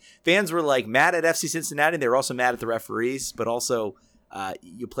I think fans were like mad at FC Cincinnati. They were also mad at the referees, but also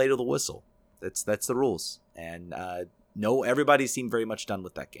you play to the whistle. That's the rules. And everybody seemed very much done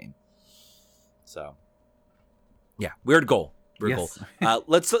with that game. So yeah, weird goal. Goal.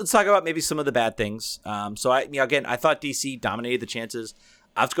 Let's talk about maybe some of the bad things. So I thought DC dominated the chances.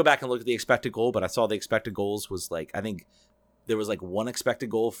 I have to go back and look at the expected goal, but I saw the expected goals was like, I think there was like one expected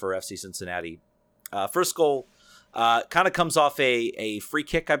goal for FC Cincinnati. First goal kind of comes off a free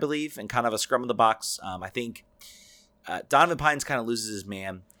kick, I believe, and kind of a scrum in the box. I think Donovan Pines kind of loses his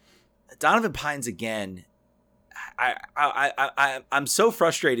man. Donovan Pines again. I'm so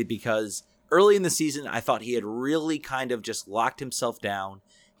frustrated because early in the season I thought he had really kind of just locked himself down.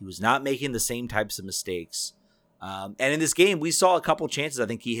 He was not making the same types of mistakes. And in this game, we saw a couple chances. I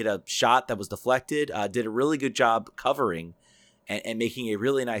think he hit a shot that was deflected. Did a really good job covering and making a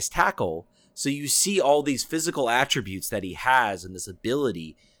really nice tackle. So you see all these physical attributes that he has and this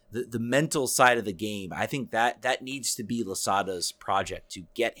ability, the mental side of the game. I think that needs to be Losada's project to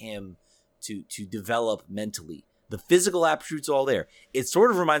get him to develop mentally. The physical attributes are all there. It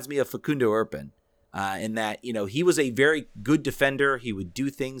sort of reminds me of Facundo Urban in that, he was a very good defender. He would do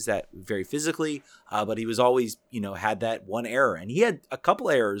things that very physically, but he was always, had that one error. And he had a couple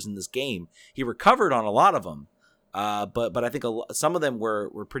errors in this game. He recovered on a lot of them. But I think some of them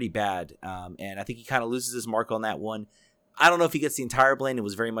were pretty bad, and I think he kind of loses his mark on that one. I don't know if he gets the entire blame. It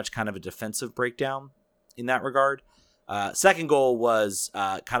was very much kind of a defensive breakdown in that regard. Second goal was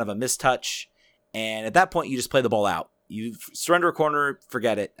kind of a mistouch, and at that point you just play the ball out. You surrender a corner,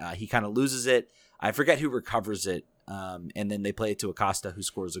 forget it. He kind of loses it. I forget who recovers it, and then they play it to Acosta, who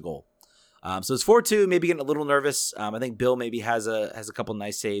scores a goal. So it's 4-2. Maybe getting a little nervous. I think Bill maybe has a couple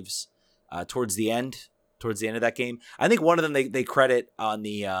nice saves towards the end of that game. I think one of them they credit on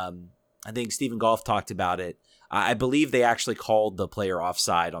the I think Stephen Goff talked about it. I believe they actually called the player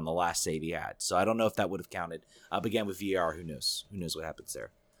offside on the last save he had. So I don't know if that would have counted. But again, with VAR, who knows? Who knows what happens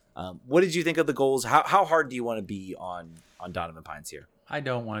there? What did you think of the goals? How hard do you want to be on Donovan Pines here? I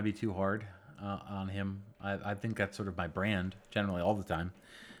don't want to be too hard on him. I think that's sort of my brand generally all the time.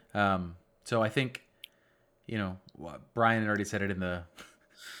 So I think, Brian already said it in the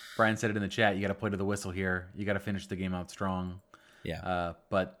chat. You got to play to the whistle here. You got to finish the game out strong. Yeah.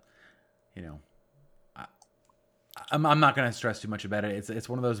 But I'm not going to stress too much about it. It's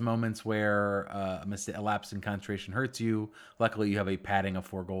one of those moments where a lapse in concentration hurts you. Luckily, you have a padding of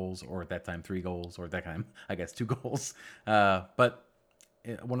 4 goals, or at that time 3 goals, or at that time I guess 2 goals. But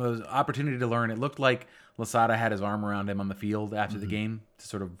one of those opportunity to learn. It looked like Losada had his arm around him on the field after the game to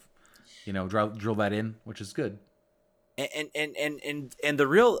sort of drill that in, which is good. And the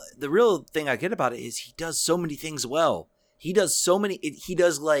real thing I get about it is he does so many things well. He does so many. He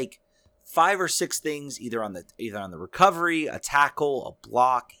does like 5 or 6 things either on the recovery, a tackle, a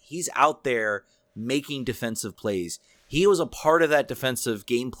block. He's out there making defensive plays. He was a part of that defensive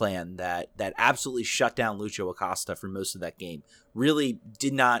game plan that absolutely shut down Lucho Acosta for most of that game. Really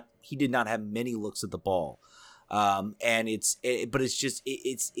did not have many looks at the ball. He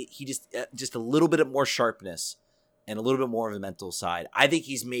just a little bit of more sharpness and a little bit more of a mental side. I think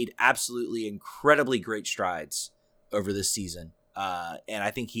he's made absolutely incredibly great strides over this season. And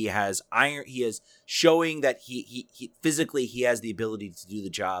I think he has showing that he physically he has the ability to do the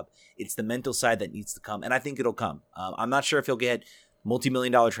job. It's the mental side that needs to come, and I think it'll come. I'm not sure if he'll get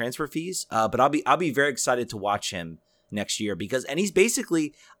multi-million-dollar transfer fees, but I'll be very excited to watch him next year and he's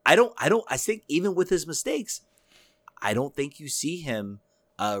basically I think even with his mistakes, I don't think you see him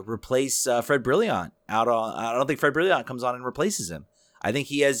replace Fred Brilliant out on. I don't think Fred Brilliant comes on and replaces him. I think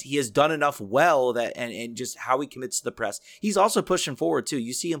he has done enough well that and just how he commits to the press. He's also pushing forward too.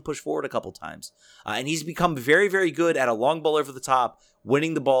 You see him push forward a couple times, and he's become very, very good at a long ball over the top,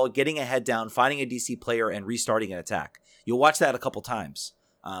 winning the ball, getting a head down, finding a DC player, and restarting an attack. You'll watch that a couple times.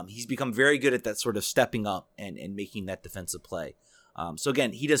 He's become very good at that sort of stepping up and making that defensive play. So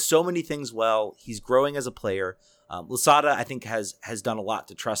again, he does so many things well. He's growing as a player. Losada, I think, has done a lot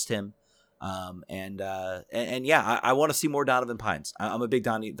to trust him. I want to see more Donovan Pines. I'm a big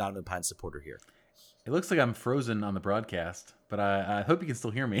Donovan Pines supporter here. It looks like I'm frozen on the broadcast, but I hope you can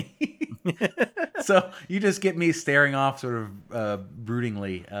still hear me. So you just get me staring off sort of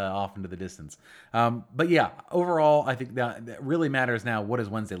broodingly off into the distance. But yeah, overall, I think that really matters now. What does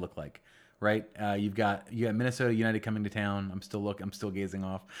Wednesday look like? Right, you got Minnesota United coming to town. I'm still gazing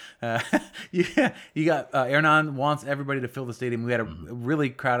off. You got Hernan wants everybody to fill the stadium. We had a really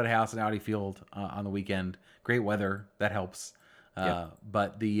crowded house at Audi Field on the weekend. Great weather, that helps.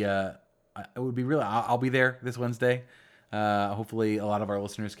 But it would be really. I'll be there this Wednesday. Hopefully, a lot of our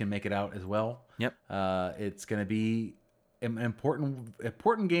listeners can make it out as well. Yep. It's going to be an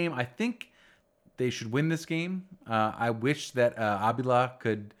important game. I think they should win this game. I wish that Abila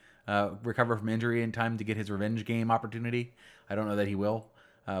could recover from injury in time to get his revenge game opportunity. I don't know that he will,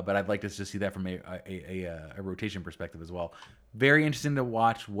 but I'd like to just see that from a rotation perspective as well. Very interesting to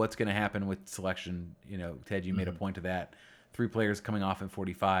watch what's going to happen with selection. You know, Ted, you made a point of that. 3 players coming off at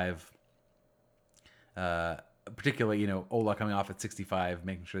 45, particularly, you know, Ola coming off at 65,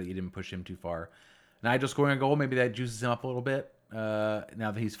 making sure that you didn't push him too far. Nigel scoring a goal, maybe that juices him up a little bit. Now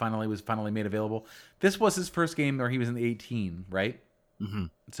that he's finally made available. This was his first game where he was in the 18, right? Mm-hmm.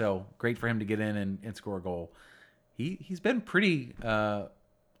 So great for him to get in and score a goal. He's been pretty I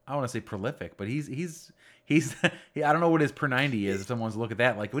want to say prolific, but he's I don't know what his per 90 is if someone's look at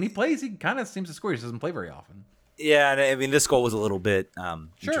that. Like when he plays, he kind of seems to score. He just doesn't play very often. Yeah, and I mean this goal was a little bit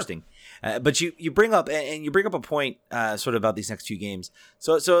interesting, but you bring up a point sort of about these next 2 games.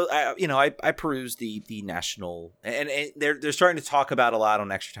 So I perused the national and they're starting to talk about a lot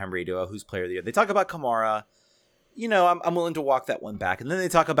on Extra Time Radio who's player of the year. They talk about Kamara. You know, I'm willing to walk that one back. And then they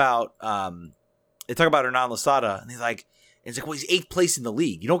talk about Hernan Losada, and it's like, well, he's 8th place in the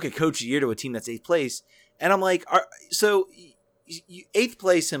league. You don't get coach of the year to a team that's 8th place. And I'm like, so 8th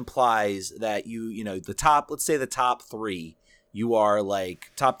place implies that the top, let's say the top 3, you are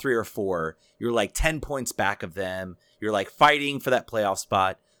like top 3 or 4. You're like 10 points back of them. You're like fighting for that playoff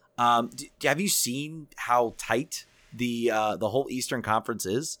spot. Have you seen how tight the whole Eastern Conference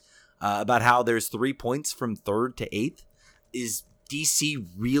is? About how there's 3 points from 3rd to 8th. Is DC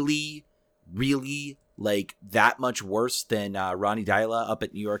really, really like that much worse than Ronnie Dyla up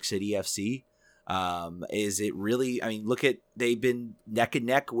at New York City FC? Is it really? I mean, they've been neck and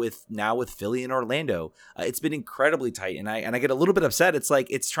neck with Philly and Orlando. It's been incredibly tight, and I get a little bit upset. It's like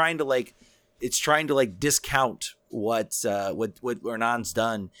it's trying to discount what Hernan's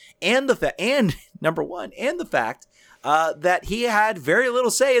done, and the fact that he had very little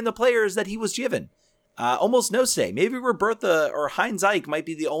say in the players that he was given. Almost no say. Maybe Robertha or Heinz Eich might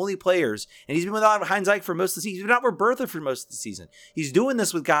be the only players, and he's been without Heinz Eich for most of the season. He's been without Robertha for most of the season. He's doing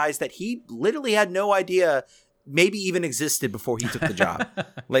this with guys that he literally had no idea maybe even existed before he took the job.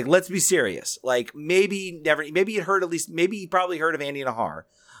 Like, let's be serious. Like, maybe he probably heard of Andy Nahar.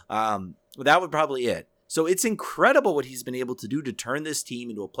 But that would probably it. So it's incredible what he's been able to do to turn this team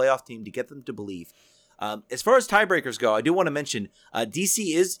into a playoff team, to get them to believe. As far as tiebreakers go, I do want to mention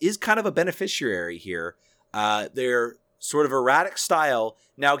DC is kind of a beneficiary here. Their sort of erratic style.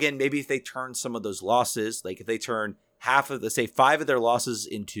 Now, again, maybe if they turn some of those losses, like if they turn say 5 of their losses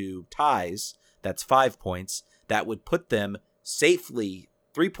into ties, that's 5 points. That would put them safely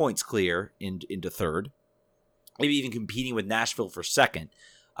 3 points clear into 3rd. Maybe even competing with Nashville for 2nd.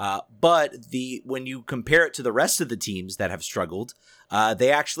 But when you compare it to the rest of the teams that have struggled,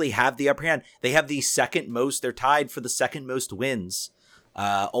 they actually have the upper hand. They have the second most. They're tied for the second most wins.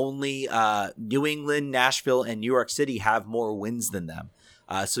 Only New England, Nashville, and New York City have more wins than them.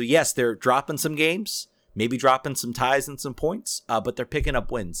 So yes, they're dropping some games, maybe dropping some ties and some points, but they're picking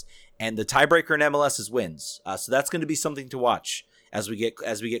up wins. And the tiebreaker in MLS is wins. So that's going to be something to watch as we get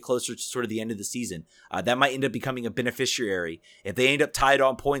closer to sort of the end of the season. That might end up becoming a beneficiary. If they end up tied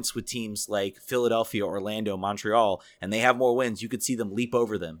on points with teams like Philadelphia, Orlando, Montreal, and they have more wins, you could see them leap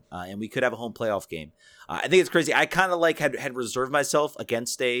over them, and we could have a home playoff game. I think it's crazy. I kind of had reserved myself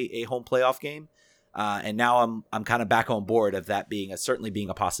against a home playoff game, and now I'm kind of back on board of that certainly being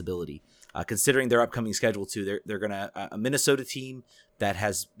a possibility. Considering their upcoming schedule too, they're gonna a Minnesota team that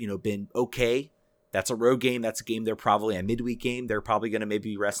has been okay. That's a road game. That's a game they're probably a midweek game. They're probably going to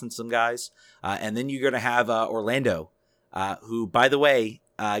maybe resting some guys. And then you're going to have Orlando, who, by the way,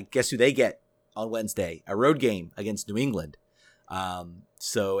 guess who they get on Wednesday? A road game against New England. And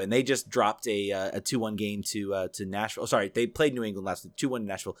they just dropped a 2-1 game to Nashville. Oh, sorry, they played New England last week. 2-1 to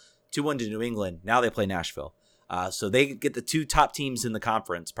Nashville. 2-1 to New England. Now they play Nashville. So they get the two top teams in the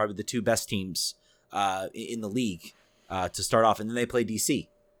conference, probably the two best teams in the league to start off. And then they play DC.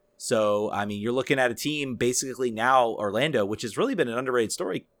 So, I mean, you're looking at a team basically now, Orlando, which has really been an underrated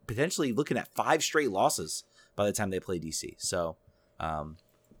story, potentially looking at 5 straight losses by the time they play DC. So,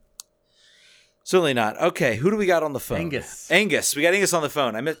 certainly not. Okay, who do we got on the phone? Angus. We got Angus on the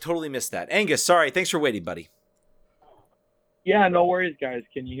phone. I totally missed that. Angus, sorry. Thanks for waiting, buddy. Yeah, no worries, guys.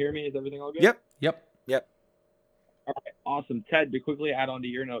 Can you hear me? Is everything all good? Yep. All right, awesome. Ted, to quickly add on to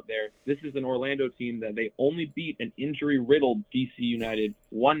your note there, this is an Orlando team that they only beat an injury-riddled DC United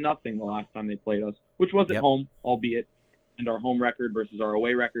 1-0 the last time they played us, which was at home, albeit, and our home record versus our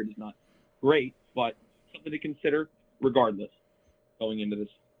away record is not great, but something to consider regardless going into this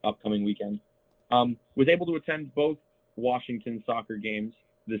upcoming weekend. Was able to attend both Washington soccer games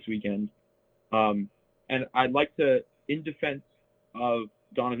this weekend, and I'd like to, in defense of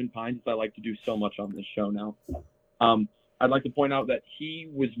Donovan Pines, as I like to do so much on this show now, I'd like to point out that he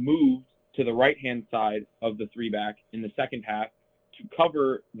was moved to the right-hand side of the 3-back in the second half to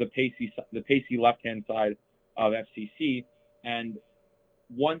cover the pacey left-hand side of FCC. And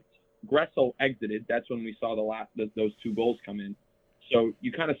once Gressel exited, that's when we saw those 2 goals come in. So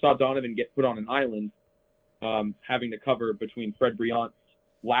you kind of saw Donovan get put on an island, having to cover between Fred Briant's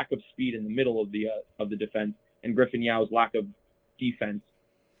lack of speed in the middle of the defense and Griffin Yao's lack of defense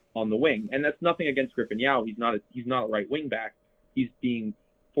on the wing. And that's nothing against Griffin Yao. He's not a right wing back. He's being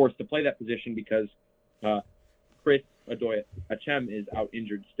forced to play that position because Chris Adoy-Achem is out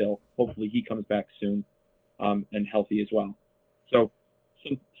injured still. Hopefully he comes back soon and healthy as well. So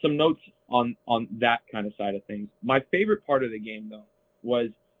some notes on that kind of side of things. My favorite part of the game, though, was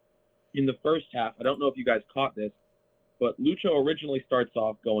in the first half. I don't know if you guys caught this, but Lucho originally starts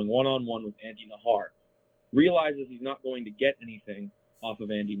off going one-on-one with Andy Nahar, realizes he's not going to get anything off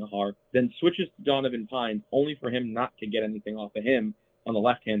of Andy Nahar, then switches to Donovan Pines, only for him not to get anything off of him on the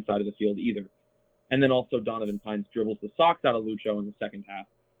left-hand side of the field either. And then also Donovan Pines dribbles the socks out of Lucho in the second half.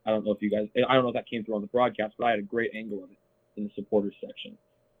 I don't know if that came through on the broadcast, but I had a great angle of it in the supporters section.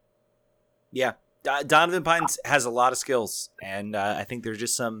 Yeah, Donovan Pines has a lot of skills, and I think there's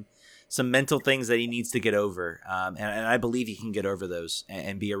just some mental things that he needs to get over, and I believe he can get over those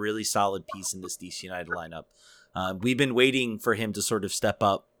and be a really solid piece in this DC United lineup. We've been waiting for him to sort of step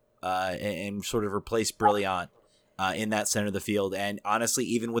up and sort of replace Brilliant in that center of the field. And honestly,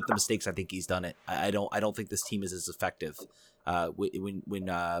 even with the mistakes, I think he's done it. I don't think this team is as effective when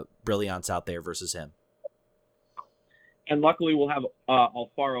Brilliant's out there versus him. And luckily, we'll have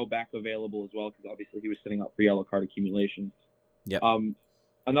Alfaro back available as well, because obviously he was sitting out for yellow card accumulation. Yeah.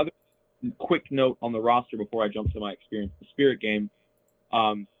 Another quick note on the roster before I jump to my experience, the Spirit game.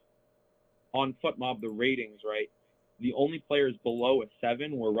 On FootMob, the ratings, right? The only players below a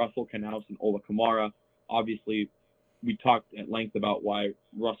 7 were Russell Canouse and Ola Kamara. Obviously, we talked at length about why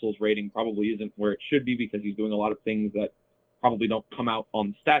Russell's rating probably isn't where it should be because he's doing a lot of things that probably don't come out on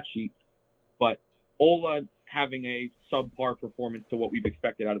the stat sheet. But Ola having a subpar performance to what we've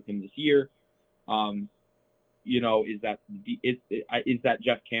expected out of him this year. Is that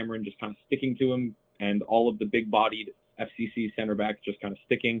Jeff Cameron just kind of sticking to him and all of the big-bodied FCC center backs just kind of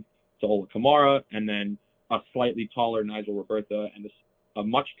sticking to Ola Kamara, and then a slightly taller Nigel Roberta and a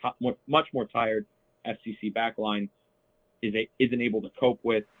much more tired FCC backline isn't able to cope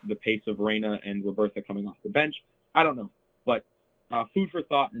with the pace of Reyna and Roberta coming off the bench. I don't know, but food for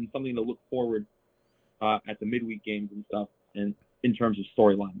thought and something to look forward at the midweek games and stuff, and in terms of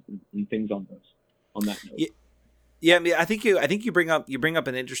storylines and things on that note. Yeah, I mean, I think you bring up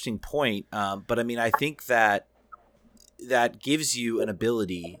an interesting point. But I mean, I think that gives you an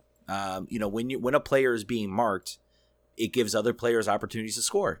ability. When a player is being marked, it gives other players opportunities to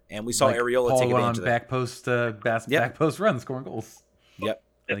score, and we saw like Arriola take advantage of that. Back post run, scoring goals. Yep,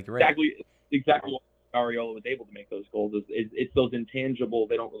 I think you're right. Exactly what Arriola was able to make those goals. It's those intangible.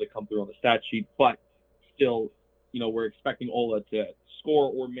 They don't really come through on the stat sheet, but still, we're expecting Ola to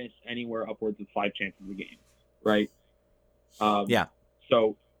score or miss anywhere upwards of 5 chances a game, right? Yeah.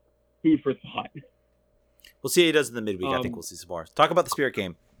 So, food for thought. We'll see how he does in the midweek. I think we'll see some more. Talk about the Spirit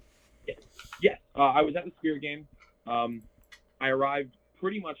game. Yes. I was at the Spirit game. I arrived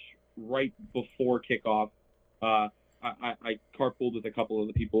pretty much right before kickoff. I carpooled with a couple of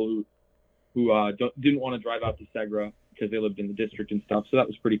the people who didn't want to drive out to Segra because they lived in the district and stuff. So that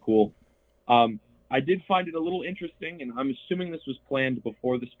was pretty cool. I did find it a little interesting, and I'm assuming this was planned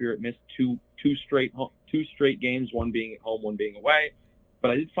before the Spirit missed two straight games, one being at home, one being away.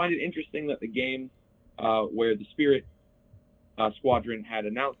 But I did find it interesting that the game where the Spirit squadron had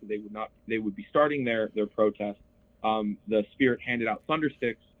announced that they would be starting their protest, the Spirit handed out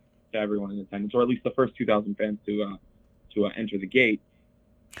thundersticks to everyone in attendance, or at least the first 2,000 fans to enter the gate.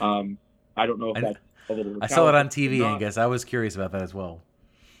 I don't know if that's a little. I saw it on TV, I guess. I was curious about that as well.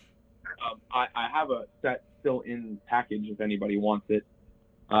 I have a set still in package if anybody wants it.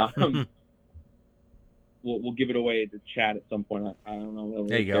 We'll give it away to chat at some point. I don't know.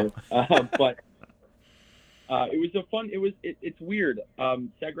 There you go. But it was a fun. It's weird.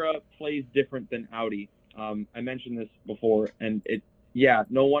 Segra plays different than Audi. I mentioned this before, and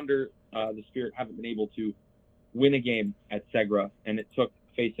no wonder the Spirit haven't been able to win a game at Segra, and it took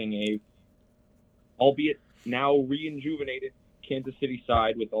facing a, albeit now re-injuvenated Kansas City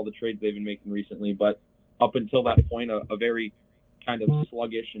side with all the trades they've been making recently, but up until that point, a very kind of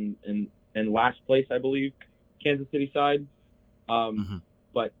sluggish and last place, I believe, Kansas City side.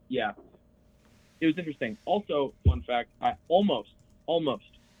 But yeah, it was interesting. Also, fun fact, I almost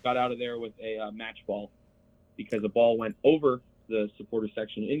got out of there with a match ball because a ball went over the supporter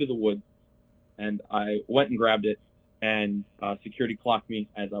section into the woods, and I went and grabbed it, and security clocked me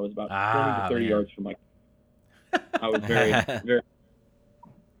as I was about 20 to 30 yards from my. I was very, very.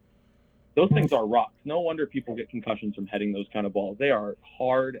 Those things are rocks. No wonder people get concussions from heading those kind of balls. They are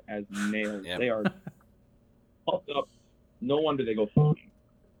hard as nails. Yep. They are pumped up. No wonder they go flying.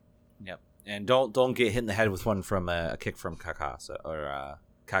 Yep. And don't get hit in the head with one from a kick from Kaká or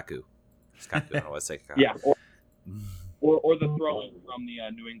Kaku. It's Kaku. I don't know what to say. Kaká. Yeah. Or the throw-in from the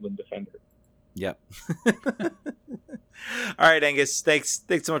New England defender. Yep. All right, Angus. Thanks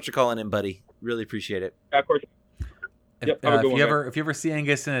so much for calling in, buddy. Really appreciate it. Yeah, of course. If you ever see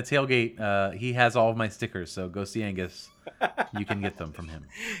Angus in a tailgate, he has all of my stickers. So go see Angus. You can get them from him.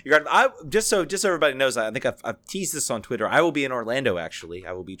 Just so everybody knows, I think I've teased this on Twitter. I will be in Orlando. Actually,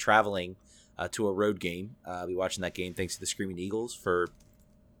 I will be traveling to a road game. I'll be watching that game. Thanks to the Screaming Eagles for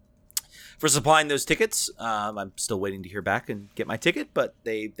supplying those tickets. I'm still waiting to hear back and get my ticket, but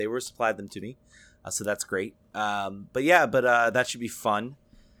they were supplied them to me, so that's great. But that should be fun.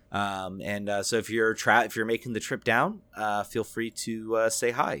 So if you're making the trip down, feel free to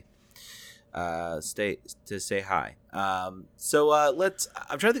say hi. Say hi. I'm trying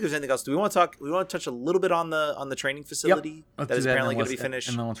to think if there's anything else. Do we want to talk? We want to touch a little bit on the training facility that is apparently going to be finished,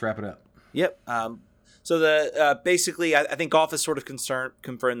 and then let's wrap it up. Yep. So basically, I think golf has sort of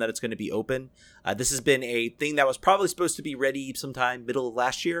confirmed that it's going to be open. This has been a thing that was probably supposed to be ready sometime middle of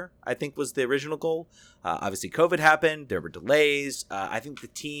last year, I think was the original goal. Obviously, COVID happened. There were delays. I think the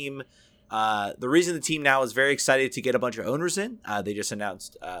team, the reason the team now is very excited to get a bunch of owners in. They just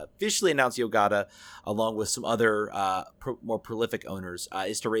officially announced Yogata along with some other more prolific owners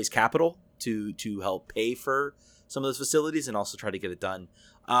is to raise capital to help pay for some of those facilities and also try to get it done.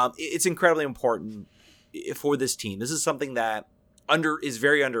 It's incredibly important for this team. This is something that is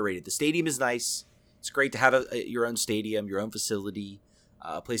very underrated. The stadium is nice. It's great to have your own stadium, your own facility,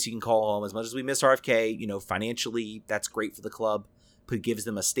 a place you can call home. As much as we miss RFK, financially that's great for the club, but it gives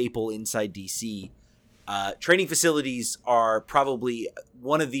them a staple inside DC. Training facilities are probably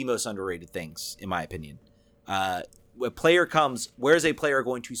one of the most underrated things, in my opinion. When a player comes, where's a player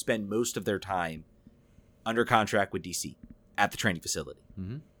going to spend most of their time under contract with DC? At the training facility.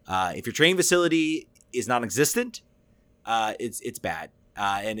 Mm-hmm. If your training facility is non-existent, it's bad,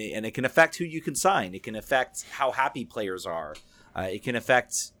 and it can affect who you can sign. It can affect how happy players are. It can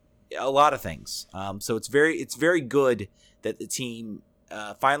affect a lot of things. So it's very good that the team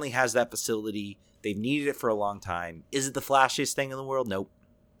finally has that facility. They've needed it for a long time. Is it the flashiest thing in the world? Nope.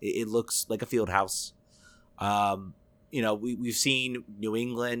 It looks like a field house. We've seen New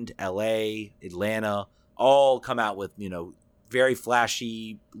England, LA, Atlanta, all come out with, very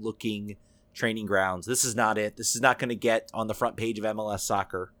flashy looking training grounds. This is not it. This is not going to get on the front page of MLS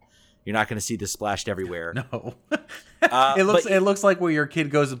Soccer. You're not going to see this splashed everywhere. No. It looks like where your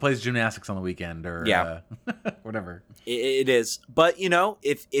kid goes and plays gymnastics on the weekend or whatever. It is. But,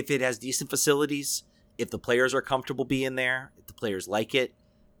 if it has decent facilities, if the players are comfortable being there, if the players like it,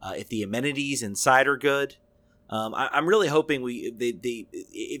 if the amenities inside are good, I'm really hoping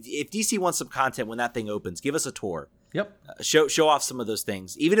if DC wants some content when that thing opens, give us a tour. Yep. Show off some of those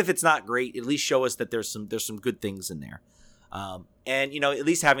things. Even if it's not great, at least show us that there's some good things in there. And at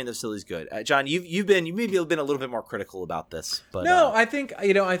least having the facilities good. John, you've maybe been a little bit more critical about this, but no, I think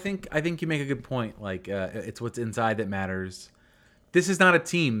you make a good point. Like it's what's inside that matters. This is not a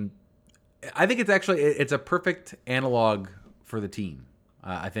team. I think it's a perfect analog for the team.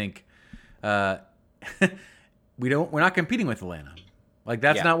 I think we're not competing with Atlanta. Like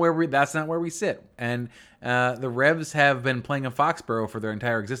that's not where we sit. And the Revs have been playing in Foxborough for their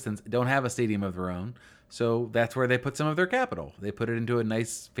entire existence. Don't have a stadium of their own. So that's where they put some of their capital. They put it into a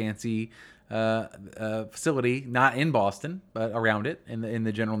nice, fancy facility, not in Boston, but around it in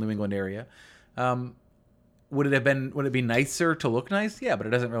the general New England area. Would it be nicer to look nice? Yeah, but it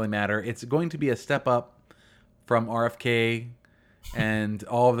doesn't really matter. It's going to be a step up from RFK and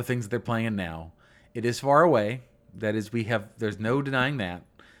all of the things that they're playing in now. It is far away. That is, there's no denying that.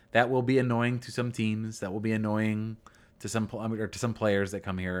 That will be annoying to some teams. That will be annoying to some players that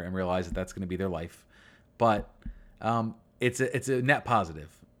come here and realize that that's going to be their life. But it's a net positive.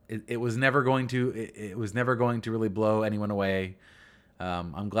 It was never going to really blow anyone away.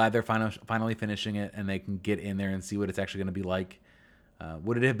 I'm glad they're finally finishing it and they can get in there and see what it's actually going to be like.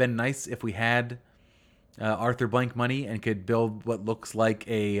 Would it have been nice if we had Arthur Blank money and could build what looks like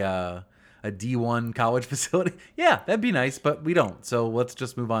a D1 college facility? Yeah, that'd be nice, but we don't. So let's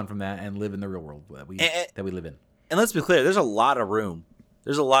just move on from that and live in the real world that we live in. And let's be clear, there's a lot of room.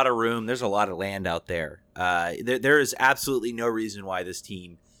 There's a lot of land out there. There is absolutely no reason why this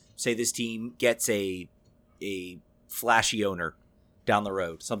team gets a flashy owner down the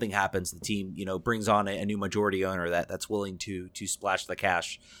road. Something happens, the team, brings on a new majority owner that's willing to splash the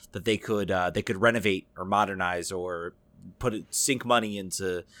cash that they could renovate or modernize or sink money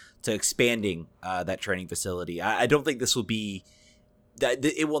into expanding that training facility. I don't think this will be that.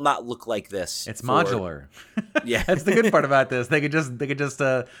 It will not look like this. It's modular. Yeah, that's the good part about this. They could just take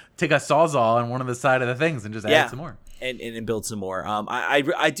a sawzall on one of the side of the things and just add some more and build some more.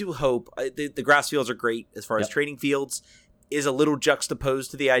 I do hope the grass fields are great as far as training fields. Is a little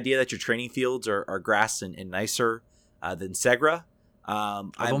juxtaposed to the idea that your training fields are grass and nicer than Segra.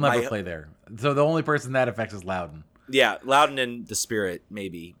 They'll never play there. So the only person that affects is Loudoun. Yeah, Loudoun and the Spirit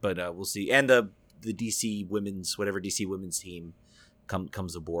maybe, but we'll see. And the DC women's team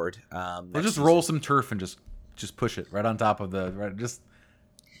comes aboard. They'll just roll some turf and just push it right on top of just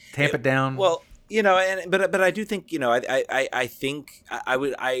tamp it down. Well, but I do think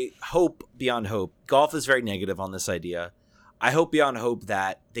I hope beyond hope. Golf is very negative on this idea. I hope beyond hope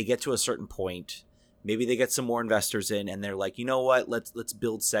that they get to a certain point. Maybe they get some more investors in, and they're like, you know what? Let's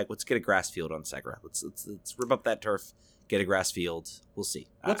build Let's get a grass field on Segra. Let's rip up that turf, get a grass field. We'll see.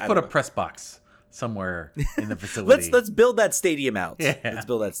 Let's put a press box somewhere in the facility. let's build that stadium out. Yeah. Let's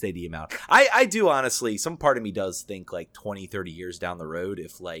build that stadium out. I do honestly. Some part of me does think like 20, 30 years down the road,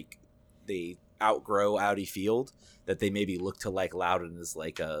 if like they outgrow Audi Field, that they maybe look to like Loudoun as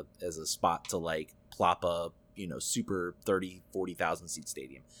a spot to like plop a super 30,000-40,000 seat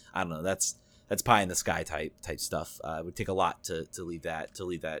stadium. I don't know. That's pie in the sky type stuff. It would take a lot to leave that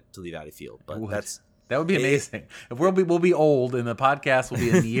Audi Field, but that would be amazing. If we'll be old and the podcast will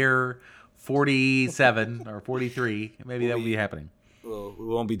be in year 47 or 43, maybe that will be happening. Well, we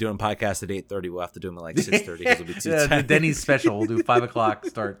won't be doing podcasts at 8:30. We'll have to do them at like 6:30 because it'll be too tight. The Denny's special. We'll do 5:00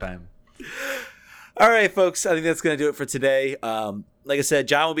 start time. All right, folks. I think that's going to do it for today. Like I said,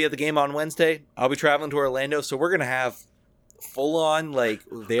 John will be at the game on Wednesday. I'll be traveling to Orlando, so we're going to have full on like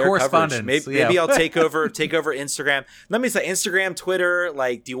their coverage. Maybe I'll take over Instagram. Let me say Instagram, Twitter.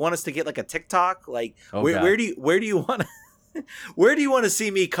 Like, do you want us to get like a TikTok? Like, where do you want to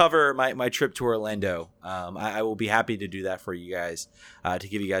see me cover my trip to Orlando? I will be happy to do that for you guys, to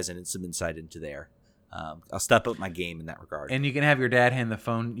give you guys some insight into there. I'll step up my game in that regard. And you can have your dad hand the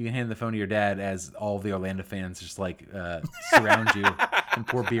phone. You can hand the phone to your dad as all of the Orlando fans just like surround you and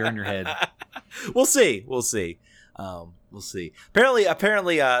pour beer in your head. We'll see. We'll see. Apparently,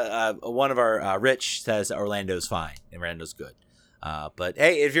 one of our Rich says Orlando's fine and Orlando's good. But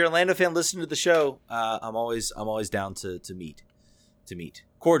hey, if you're an Orlando fan, listen to the show. I'm always down to meet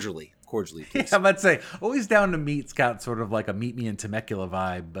cordially, of cordially, please. Yeah, I'm about to say, always down to meet's got sort of like a meet me in Temecula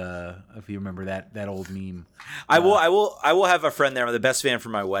vibe. If you remember that old meme. I will have a friend there. The best man for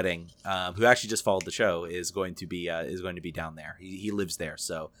my wedding, who actually just followed the show, is going to be down there. He lives there,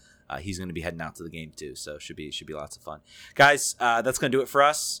 so he's going to be heading out to the game too. So should be lots of fun, guys. That's going to do it for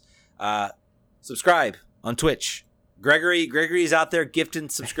us. Subscribe on Twitch. Gregory's out there gifting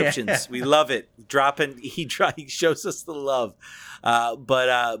subscriptions. We love it. He shows us the love.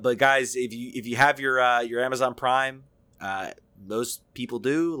 But guys, if you have your Amazon Prime, most people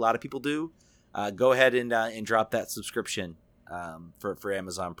do. A lot of people do. Go ahead and drop that subscription for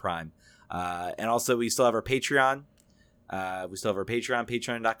Amazon Prime. And also, we still have our Patreon.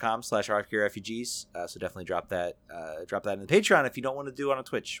 patreon.com/RFKRefugees. So definitely drop that in the Patreon if you don't want to do it on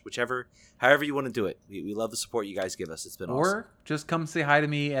Twitch, however you want to do it. We love the support you guys give us. It's been awesome. Or just come say hi to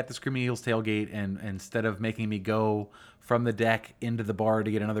me at the Screaming Eagles tailgate, and instead of making me go from the deck into the bar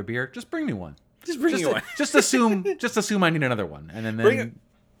to get another beer, just bring me one. Just bring me one. Just assume I need another one, and then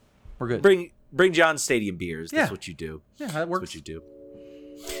we're good. Bring John Stadium beers. That's what you do. Yeah, that works. That's what you do.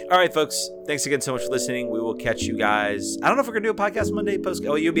 All right, folks. Thanks again so much for listening. We will catch you guys. I don't know if we're going to do a podcast Monday post.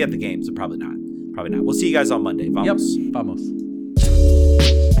 Oh, you'll be at the game, so probably not. We'll see you guys on Monday. Vamos. Yep. Vamos.